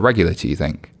easier for a regulator, you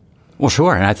think? Well,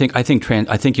 sure. And I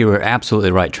think you were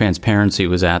absolutely right. Transparency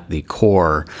was at the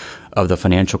core of the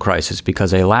financial crisis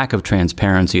because a lack of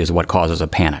transparency is what causes a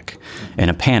panic. And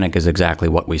a panic is exactly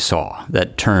what we saw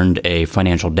that turned a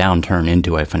financial downturn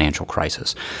into a financial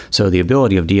crisis. So the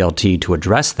ability of DLT to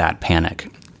address that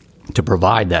panic, to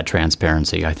provide that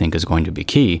transparency, I think is going to be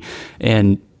key.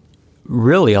 And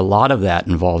really a lot of that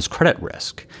involves credit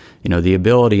risk. The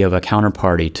ability of a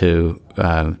counterparty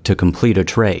to complete a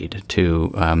trade, to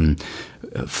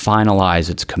finalize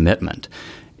its commitment.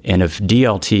 And if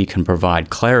DLT can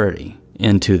provide clarity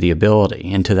into the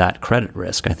ability, into that credit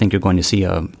risk, I think you're going to see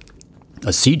a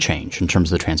a sea change in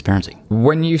terms of the transparency.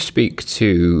 When you speak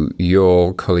to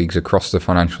your colleagues across the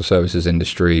financial services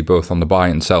industry, both on the buy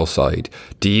and sell side,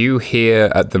 do you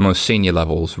hear at the most senior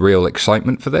levels real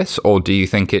excitement for this, or do you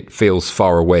think it feels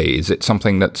far away? Is it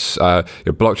something that's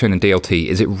blockchain and DLT?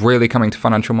 Is it really coming to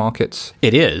financial markets?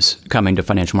 It is coming to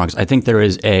financial markets. I think there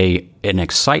is an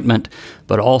excitement,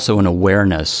 but also an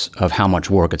awareness of how much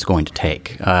work it's going to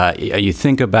take. You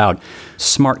think about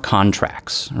smart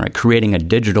contracts, right? Creating a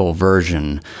digital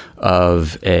version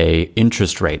of a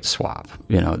interest rate swap,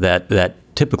 that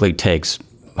typically takes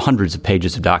hundreds of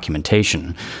pages of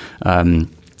documentation.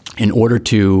 In order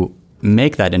to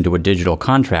make that into a digital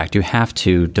contract, you have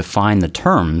to define the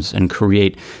terms and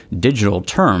create digital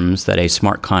terms that a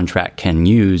smart contract can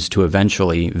use to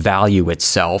eventually value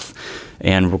itself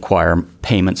and require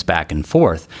payments back and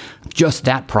forth. Just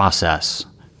that process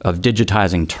of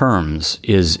digitizing terms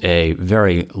is a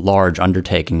very large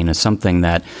undertaking and is something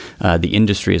that the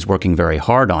industry is working very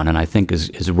hard on, and I think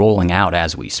is rolling out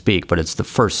as we speak, but it's the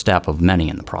first step of many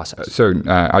in the process. So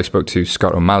I spoke to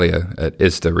Scott O'Malley at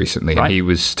ISDA recently, right, and he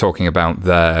was talking about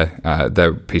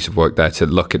their piece of work there to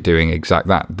look at doing exact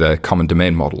that, the common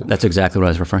domain model. That's exactly what I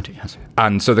was referring to, yes.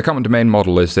 And so the common domain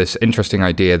model is this interesting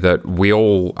idea that we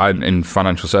all, in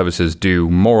financial services,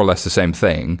 do more or less the same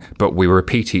thing, but we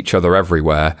repeat each other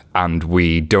everywhere, and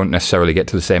we don't necessarily get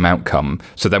to the same outcome.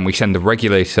 So then we send the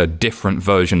regulator different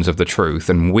versions of the truth,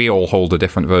 and we all hold a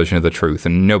different version of the truth,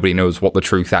 and nobody knows what the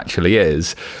truth actually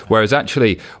is. Whereas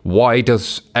actually, why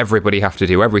does everybody have to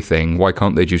do everything? Why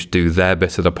can't they just do their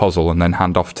bit of the puzzle and then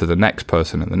hand off to the next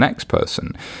person and the next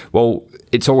person? Well,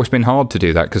 it's always been hard to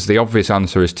do that because the obvious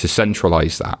answer is to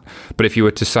centralize that. But if you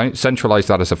were to centralize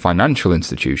that as a financial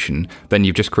institution, then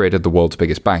you've just created the world's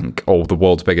biggest bank or the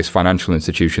world's biggest financial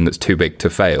institution that's too big to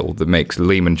fail, that makes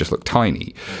Lehman just look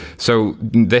tiny. So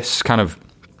this kind of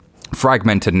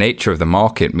fragmented nature of the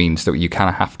market means that you kind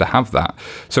of have to have that.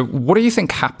 So what do you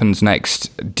think happens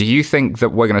next? Do you think that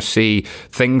we're going to see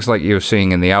things like you're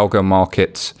seeing in the algo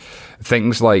markets,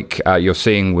 things like you're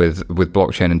seeing with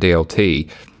blockchain and DLT?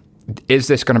 Is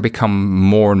this going to become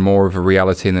more and more of a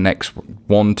reality in the next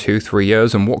 1, 2, 3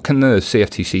 years? And what can the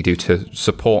CFTC do to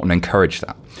support and encourage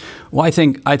that? Well, I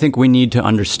think we need to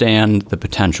understand the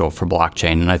potential for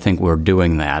blockchain, and I think we're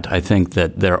doing that. I think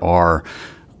that there are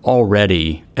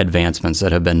already advancements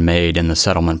that have been made in the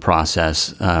settlement process.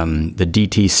 The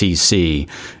DTCC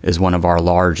is one of our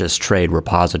largest trade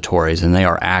repositories, and they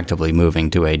are actively moving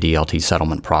to a DLT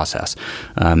settlement process.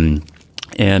 And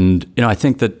I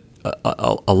think that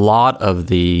a lot of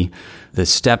the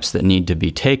steps that need to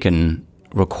be taken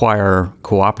require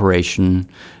cooperation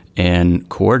and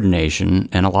coordination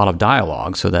and a lot of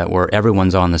dialogue so that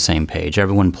everyone's on the same page,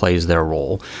 everyone plays their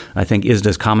role. I think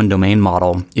ISDA's common domain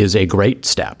model is a great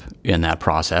step in that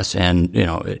process, and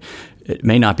it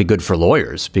may not be good for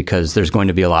lawyers because there's going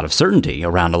to be a lot of certainty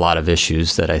around a lot of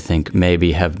issues that I think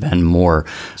maybe have been more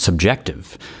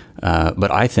subjective.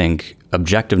 But I think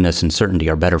objectiveness and certainty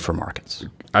are better for markets.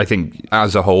 I think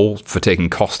as a whole, for taking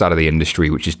cost out of the industry,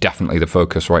 which is definitely the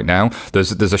focus right now,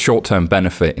 there's a short-term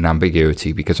benefit in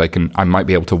ambiguity because I might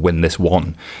be able to win this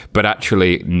one, but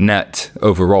actually net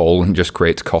overall just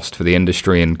creates cost for the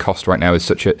industry, and cost right now is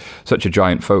such a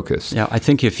giant focus. Yeah, I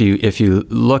think if you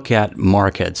look at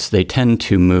markets, they tend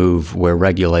to move where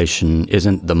regulation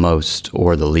isn't the most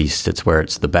or the least. It's where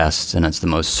it's the best and it's the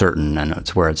most certain, and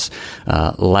it's where it's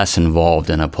less involved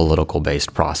in a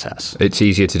political-based process. It's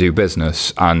easier to do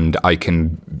business, and I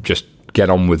can just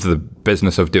get on with the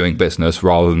business of doing business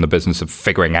rather than the business of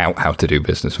figuring out how to do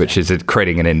business, which is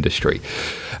creating an industry.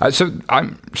 So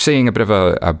I'm seeing a bit of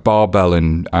a barbell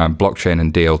in blockchain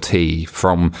and DLT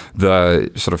from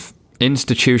the sort of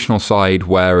institutional side,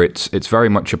 where it's very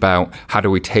much about how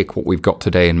do we take what we've got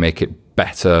today and make it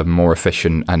better, more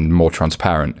efficient, and more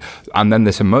transparent. And then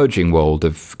this emerging world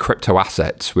of crypto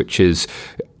assets, which is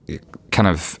kind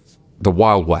of the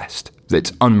Wild West.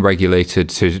 It's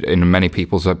unregulated in many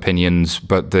people's opinions,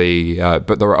 but there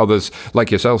are others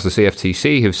like yourselves, the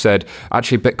CFTC, who've said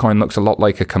actually Bitcoin looks a lot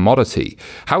like a commodity.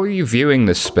 How are you viewing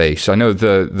this space? I know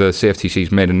the CFTC's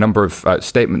made a number of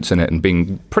statements in it and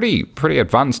being pretty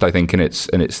advanced, I think, in its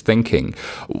thinking.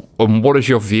 And what is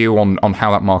your view on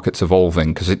how that market's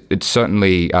evolving? Because it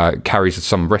certainly carries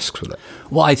some risks with it.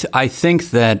 Well, I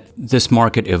think that this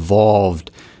market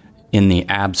evolved in the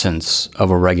absence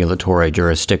of a regulatory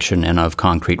jurisdiction and of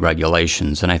concrete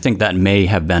regulations. And I think that may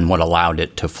have been what allowed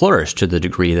it to flourish to the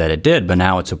degree that it did. But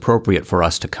now it's appropriate for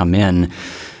us to come in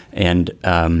and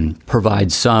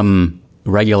provide some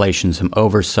regulation, some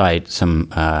oversight,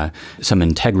 some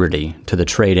integrity to the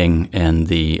trading and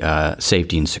the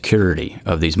safety and security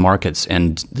of these markets.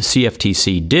 And the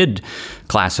CFTC did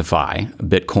classify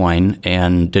Bitcoin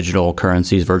and digital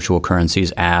currencies, virtual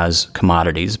currencies, as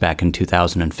commodities back in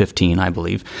 2015, I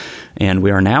believe. And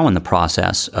we are now in the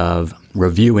process of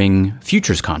reviewing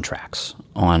futures contracts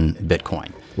on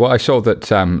Bitcoin. Well, I saw that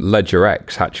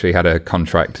LedgerX actually had a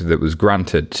contract that was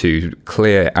granted to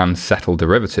clear and settle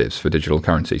derivatives for digital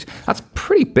currencies. That's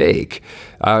pretty big.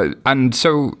 And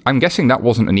so I'm guessing that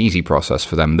wasn't an easy process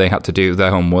for them. They had to do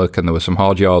their homework and there were some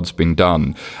hard yards being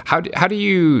done. How do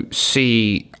you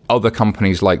see other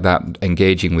companies like that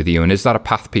engaging with you? And is that a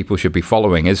path people should be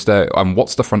following? And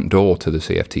what's the front door to the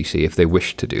CFTC if they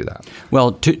wish to do that?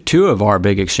 Well, two of our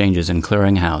big exchanges and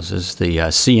clearinghouses, the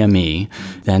CME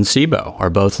and CBOE, are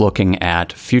both looking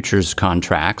at futures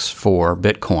contracts for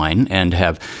Bitcoin and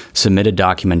have submitted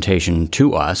documentation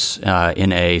to us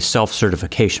in a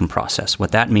self-certification process.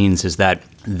 What that means is that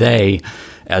they,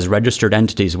 as registered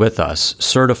entities with us,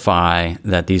 certify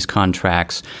that these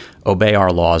contracts obey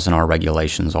our laws and our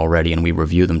regulations already, and we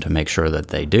review them to make sure that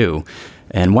they do.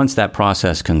 And once that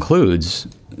process concludes,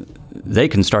 they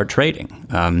can start trading.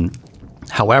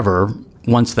 However,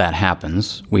 once that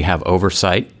happens, we have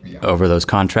oversight over those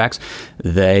contracts.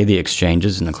 The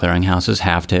exchanges and the clearinghouses,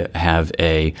 have to have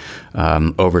a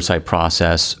oversight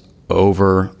process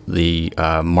over the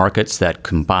markets that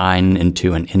combine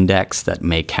into an index that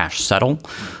may cash settle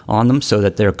on them, so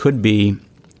that there could be,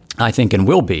 I think, and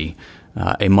will be,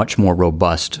 a much more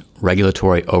robust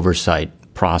regulatory oversight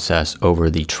process over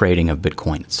the trading of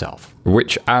Bitcoin itself.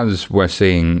 Which, as we're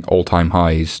seeing all-time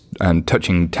highs and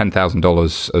touching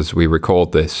 $10,000 as we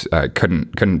record this,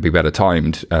 couldn't be better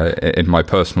timed, in my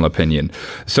personal opinion.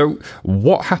 So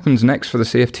what happens next for the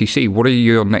CFTC? What are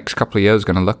your next couple of years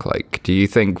going to look like? Do you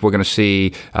think we're going to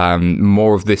see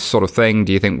more of this sort of thing?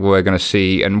 Do you think we're going to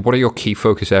see, and what are your key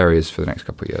focus areas for the next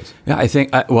couple of years? Yeah, I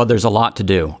think, well, there's a lot to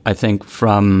do. I think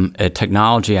from a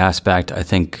technology aspect, I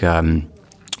think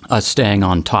us staying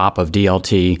on top of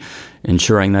DLT,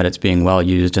 ensuring that it's being well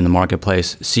used in the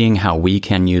marketplace, seeing how we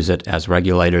can use it as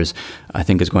regulators, I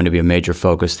think is going to be a major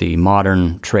focus. The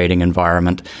modern trading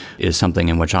environment is something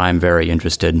in which I'm very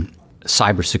interested.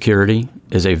 Cybersecurity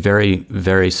is a very,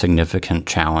 very significant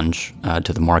challenge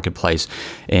to the marketplace.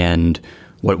 And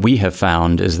what we have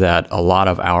found is that a lot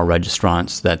of our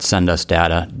registrants that send us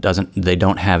data they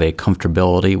don't have a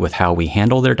comfortability with how we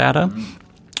handle their data.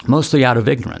 Mostly out of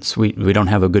ignorance. We don't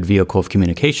have a good vehicle of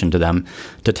communication to them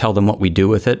to tell them what we do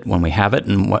with it when we have it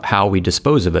and how we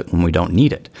dispose of it when we don't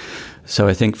need it. So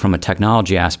I think from a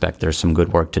technology aspect, there's some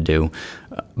good work to do.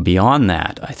 Beyond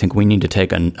that, I think we need to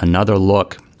take another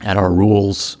look at our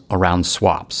rules around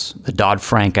swaps. The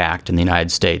Dodd-Frank Act in the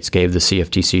United States gave the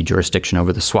CFTC jurisdiction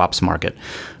over the swaps market,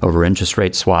 over interest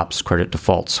rate swaps, credit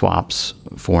default swaps,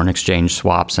 foreign exchange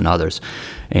swaps, and others.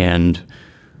 And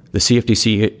the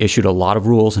CFTC issued a lot of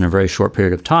rules in a very short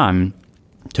period of time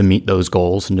to meet those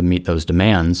goals and to meet those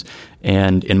demands,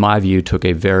 and in my view took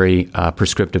a very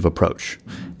prescriptive approach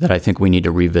that I think we need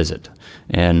to revisit.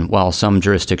 And while some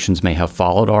jurisdictions may have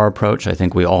followed our approach, I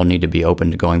think we all need to be open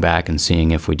to going back and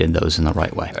seeing if we did those in the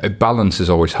right way. Balance is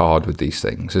always hard with these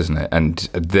things, isn't it? And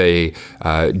the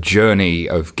journey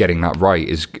of getting that right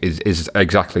is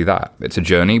exactly that. It's a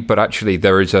journey, but actually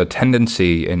there is a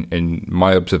tendency in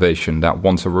my observation that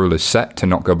once a rule is set, to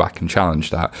not go back and challenge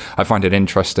that. I find it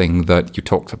interesting that you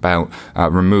talked about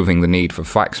removing the need for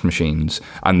fax machines,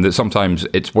 and that sometimes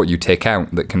it's what you take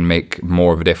out that can make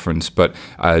more of a difference, but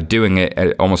doing it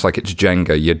almost like it's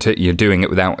Jenga. You're doing it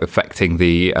without affecting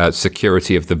the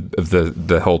security of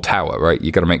the whole tower, right?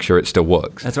 You got to make sure it still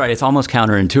works. That's right. It's almost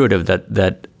counterintuitive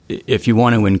that if you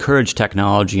want to encourage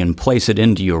technology and place it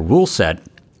into your rule set,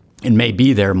 it may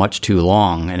be there much too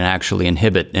long and actually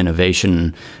inhibit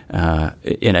innovation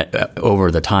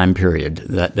over the time period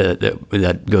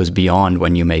that goes beyond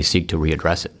when you may seek to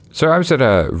readdress it. So I was at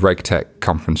a RegTech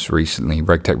conference recently,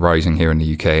 RegTech Rising here in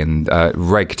the UK, and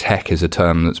RegTech is a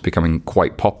term that's becoming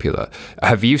quite popular.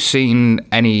 Have you seen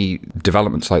any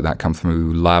developments like that come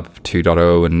through Lab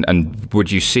 2.0, and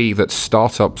would you see that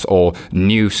startups or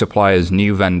new suppliers,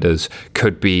 new vendors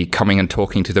could be coming and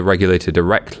talking to the regulator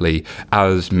directly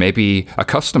as maybe a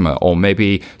customer or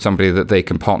maybe somebody that they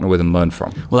can partner with and learn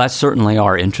from? Well, that's certainly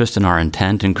our interest and our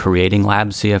intent in creating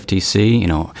Lab CFTC.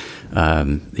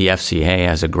 The FCA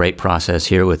has a great process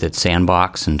here with its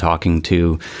sandbox and talking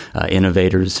to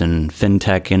innovators and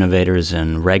fintech innovators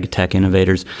and RegTech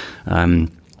innovators.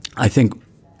 I think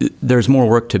there's more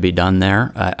work to be done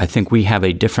there. I think we have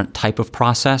a different type of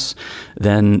process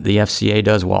than the FCA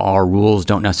does. While our rules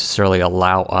don't necessarily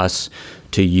allow us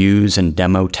to use and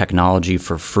demo technology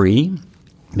for free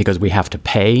because we have to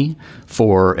pay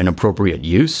for an appropriate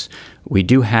use, we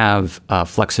do have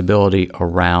flexibility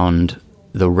around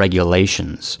the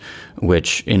regulations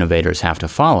which innovators have to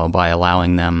follow by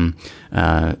allowing them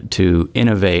to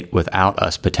innovate without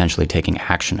us potentially taking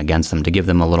action against them, to give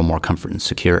them a little more comfort and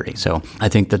security. So I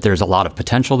think that there's a lot of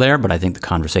potential there, but I think the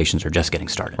conversations are just getting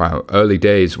started. Wow, early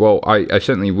days. Well, I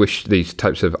certainly wish these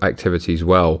types of activities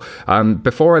well.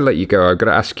 Before I let you go, I've got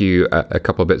to ask you a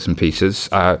couple of bits and pieces.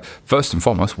 First and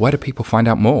foremost, where do people find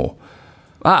out more?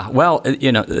 Well,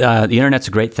 the internet's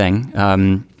a great thing.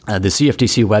 The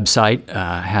CFTC website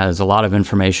has a lot of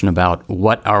information about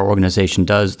what our organization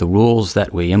does, the rules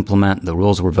that we implement, the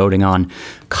rules we're voting on,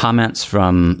 comments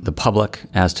from the public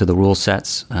as to the rule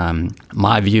sets,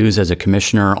 my views as a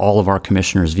commissioner, all of our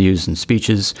commissioners' views and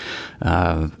speeches,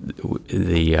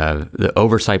 the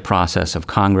oversight process of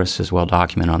Congress is well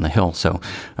documented on the Hill. So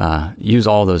use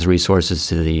all those resources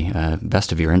to the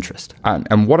best of your interest.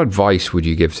 And what advice would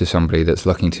you give to somebody that's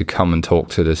looking to come and talk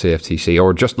to the CFTC,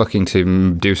 or just looking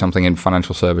to do something in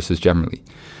financial services generally?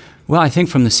 Well, I think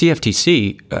from the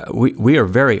CFTC, we are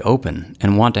very open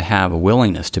and want to have a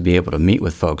willingness to be able to meet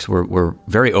with folks. We're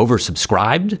very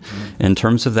oversubscribed in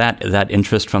terms of that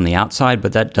interest from the outside,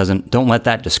 but don't let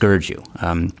that discourage you.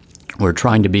 We're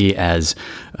trying to be as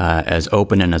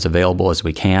open and as available as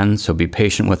we can, so be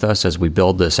patient with us as we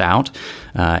build this out.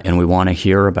 And we want to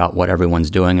hear about what everyone's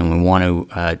doing, and we want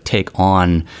to take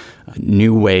on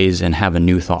new ways and have a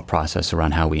new thought process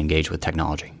around how we engage with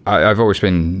technology. I've always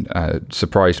been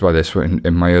surprised by this.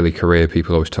 In my early career,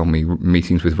 people always told me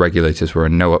meetings with regulators were a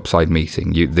no-upside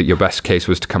meeting. That your best case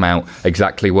was to come out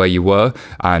exactly where you were,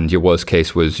 and your worst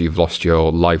case was you've lost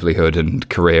your livelihood and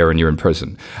career and you're in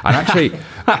prison. And actually,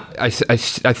 I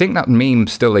think that meme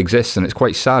still exists, and it's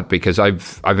quite sad because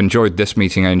I've enjoyed this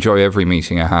meeting. I enjoy every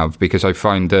meeting I have because I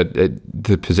find that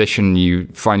the position you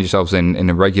find yourselves in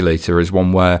a regulator is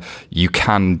one where you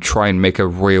can try and make a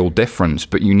real difference,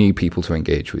 but you need people to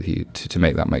engage with you to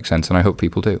make that make sense, and I hope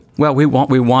people do. Well, we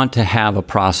want to have a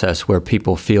process where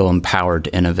people feel empowered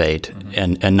to innovate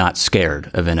and not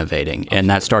scared of innovating, and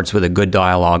that starts with a good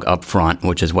dialogue up front,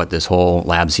 which is what this whole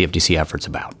Lab CFTC effort's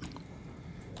about.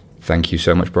 Thank you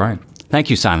so much, Brian. Thank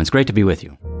you, Simon. It's great to be with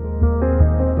you.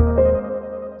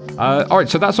 All right,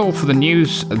 so that's all for the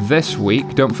news this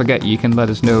week. Don't forget, you can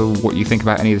let us know what you think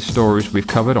about any of the stories we've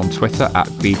covered on Twitter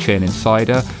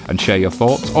 @BChainInsider and share your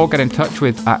thoughts, or get in touch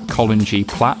with @Colin G.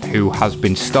 Platt, who has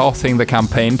been starting the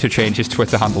campaign to change his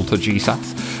Twitter handle to GSAT.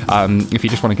 If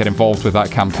you just want to get involved with that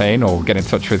campaign, or get in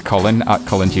touch with Colin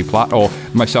 @Colin G. Platt, or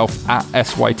myself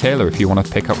 @SY Taylor if you want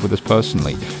to pick up with us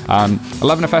personally.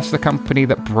 11FS, the company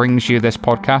that brings you this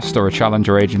podcast, or a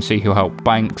challenger agency who help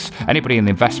banks, anybody in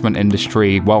the investment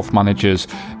industry, wealth managers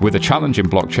with a challenge in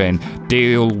blockchain,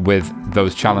 deal with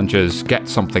those challenges, get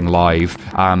something live,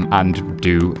 and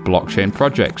do blockchain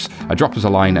projects. Drop us a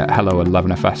line at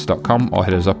hello@11fs.com, or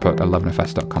hit us up at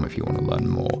 11fs.com if you want to learn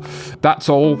more. That's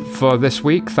all for this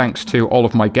week. Thanks to all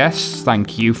of my guests.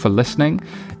 Thank you for listening.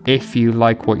 If you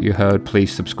like what you heard,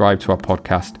 please subscribe to our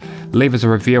podcast. Leave us a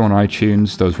review on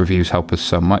iTunes. Those reviews help us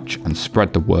so much. And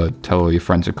spread the word. Tell all your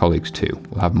friends and colleagues too.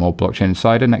 We'll have more Blockchain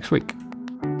Insider next week.